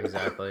 Yeah,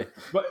 exactly.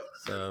 But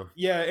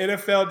yeah,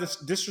 NFL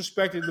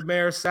disrespected the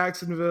mayor of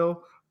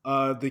Saxonville.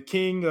 The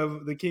king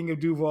of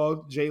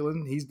Duval,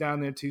 Jalen, he's down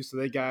there too. So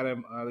they got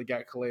him. They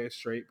got Calais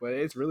straight. But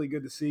it's really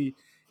good to see,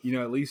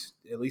 at least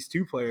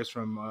two players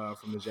from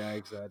the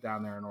Jags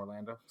down there in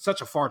Orlando. Such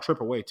a far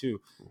trip away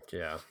too.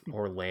 Yeah,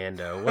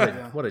 Orlando.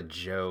 What a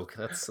joke.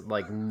 That's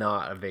like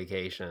not a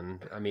vacation.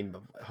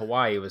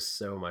 Hawaii was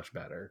so much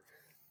better.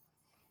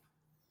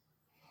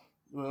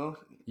 Well,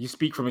 you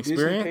speak from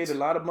experience. Disney paid a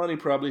lot of money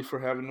probably for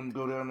having them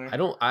go down there.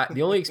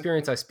 The only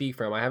experience I speak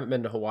from, I haven't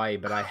been to Hawaii,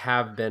 but I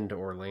have been to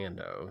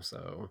Orlando.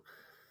 So,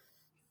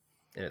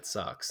 and it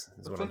sucks.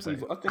 Is what I'm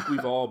saying. I think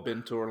we've all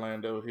been to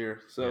Orlando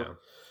here. So, yeah.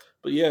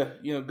 But yeah,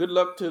 good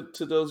luck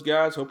to those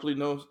guys. Hopefully,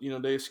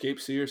 they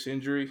escape serious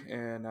injury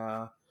and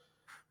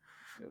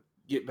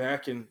get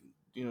back. And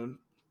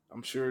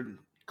I'm sure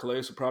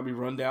Calais will probably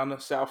run down to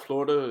South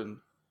Florida and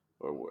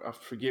or I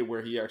forget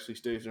where he actually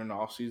stays during the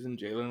offseason.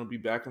 Jalen will be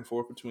back and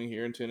forth between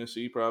here and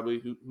Tennessee, probably.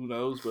 Who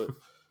knows? But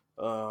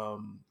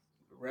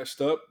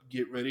rest up,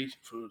 get ready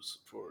for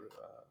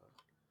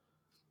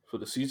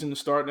the season to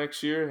start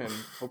next year, and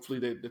hopefully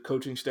the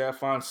coaching staff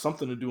finds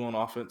something to do on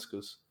offense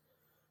because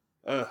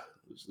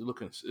it's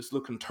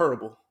looking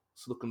terrible.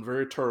 It's looking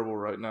very terrible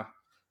right now.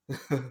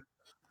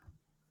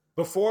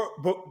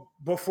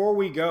 Before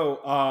we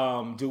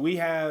go, do we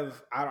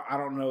have? I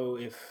don't know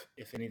if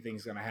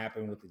anything's going to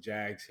happen with the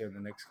Jags here in the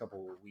next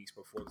couple of weeks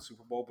before the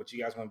Super Bowl. But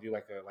you guys want to do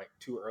like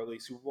too early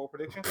Super Bowl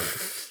prediction?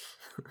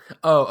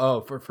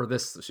 for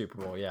this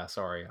Super Bowl, yeah.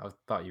 Sorry, I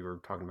thought you were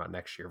talking about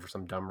next year for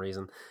some dumb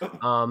reason.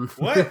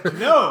 What?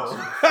 No,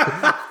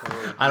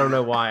 I don't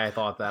know why I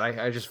thought that.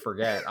 I just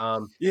forget.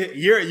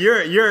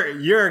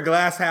 You're a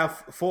glass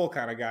half full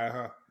kind of guy,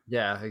 huh?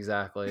 Yeah,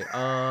 exactly.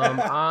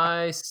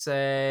 I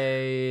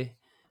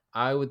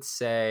would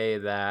say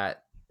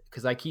that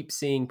because I keep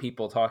seeing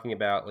people talking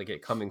about like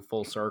it coming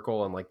full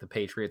circle and like the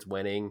Patriots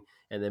winning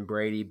and then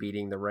Brady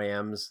beating the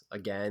Rams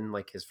again,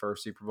 like his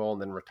first Super Bowl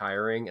and then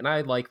retiring. And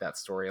I like that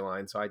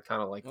storyline, so I'd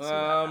kind of like to see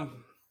that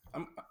happen.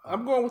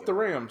 I'm going with the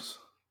Rams.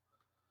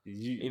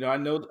 I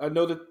know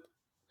the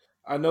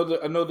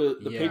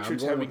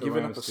Patriots haven't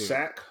given up a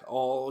sack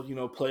all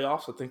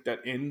playoffs. I think that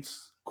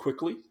ends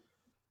quickly.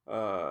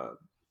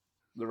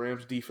 The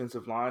Rams'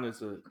 defensive line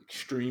is an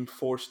extreme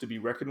force to be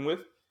reckoned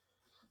with.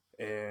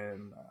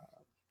 And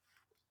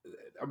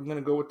I'm going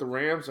to go with the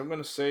Rams. I'm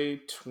going to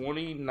say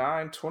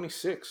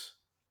 29-26.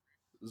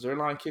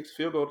 Zerline kicks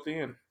field goal at the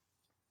end.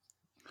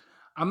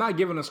 I'm not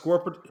giving a score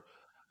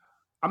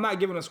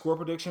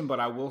prediction, but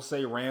I will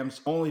say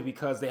Rams only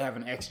because they have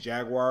an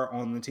ex-Jaguar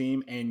on the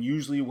team. And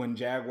usually when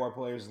Jaguar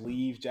players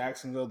leave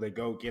Jacksonville, they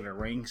go get a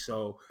ring.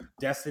 So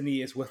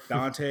destiny is with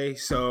Dante.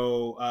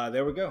 So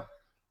there we go.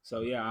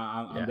 So, yeah,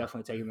 I'm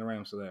definitely taking the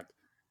Rams to there.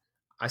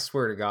 I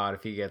swear to God,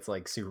 if he gets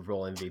like Super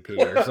Bowl MVP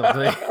or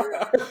something,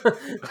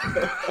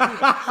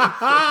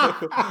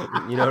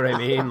 you know what I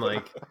mean?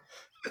 Like,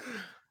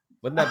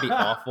 wouldn't that be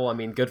awful? I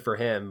mean, good for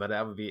him, but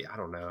that would be, I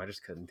don't know. I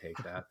just couldn't take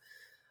that.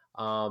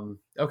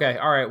 Okay.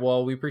 All right.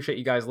 Well, we appreciate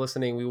you guys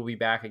listening. We will be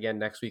back again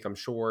next week, I'm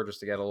sure,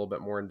 just to get a little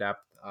bit more in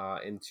depth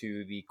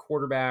into the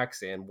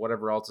quarterbacks and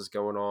whatever else is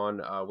going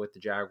on with the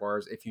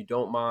Jaguars. If you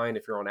don't mind,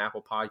 if you're on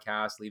Apple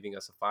Podcasts, leaving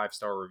us a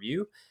 5-star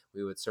review,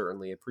 we would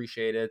certainly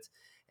appreciate it.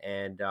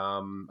 And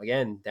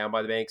again, Down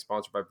by the Bank,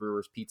 sponsored by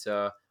Brewers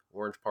Pizza,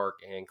 Orange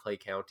Park and Clay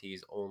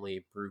County's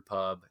only brew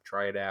pub.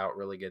 Try it out.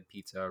 Really good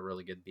pizza,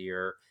 really good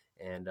beer.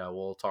 And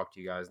we'll talk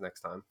to you guys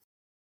next time.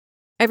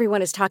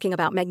 Everyone is talking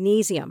about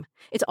magnesium.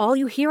 It's all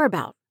you hear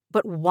about.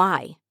 But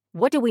why?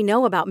 What do we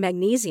know about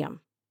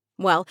magnesium?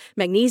 Well,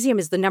 magnesium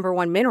is the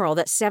 #1 mineral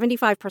that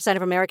 75%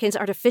 of Americans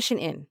are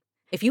deficient in.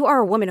 If you are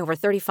a woman over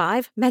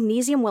 35,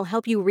 magnesium will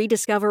help you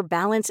rediscover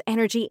balance,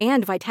 energy,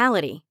 and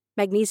vitality.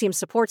 Magnesium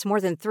supports more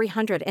than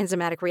 300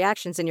 enzymatic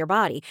reactions in your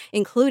body,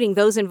 including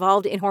those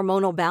involved in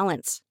hormonal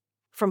balance.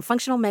 From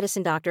functional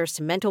medicine doctors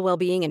to mental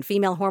well-being and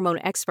female hormone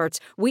experts,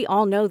 we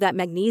all know that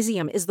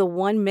magnesium is the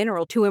one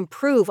mineral to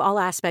improve all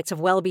aspects of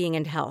well-being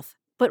and health.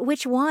 But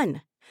which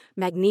one?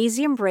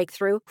 Magnesium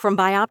Breakthrough from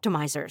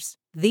Bioptimizers,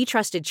 the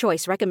trusted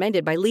choice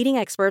recommended by leading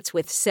experts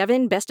with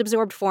 7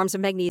 best-absorbed forms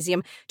of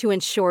magnesium to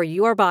ensure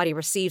your body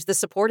receives the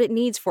support it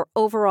needs for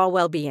overall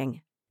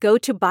well-being. Go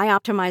to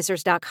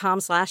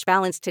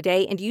bioptimizers.com/balance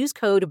today and use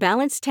code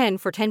BALANCE10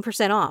 for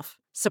 10% off.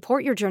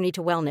 Support your journey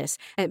to wellness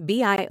at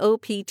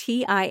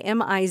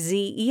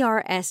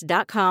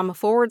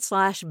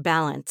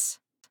bioptimizers.com/balance.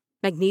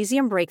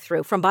 Magnesium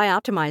Breakthrough from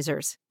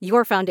Bioptimizers,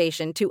 your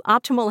foundation to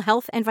optimal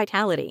health and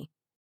vitality.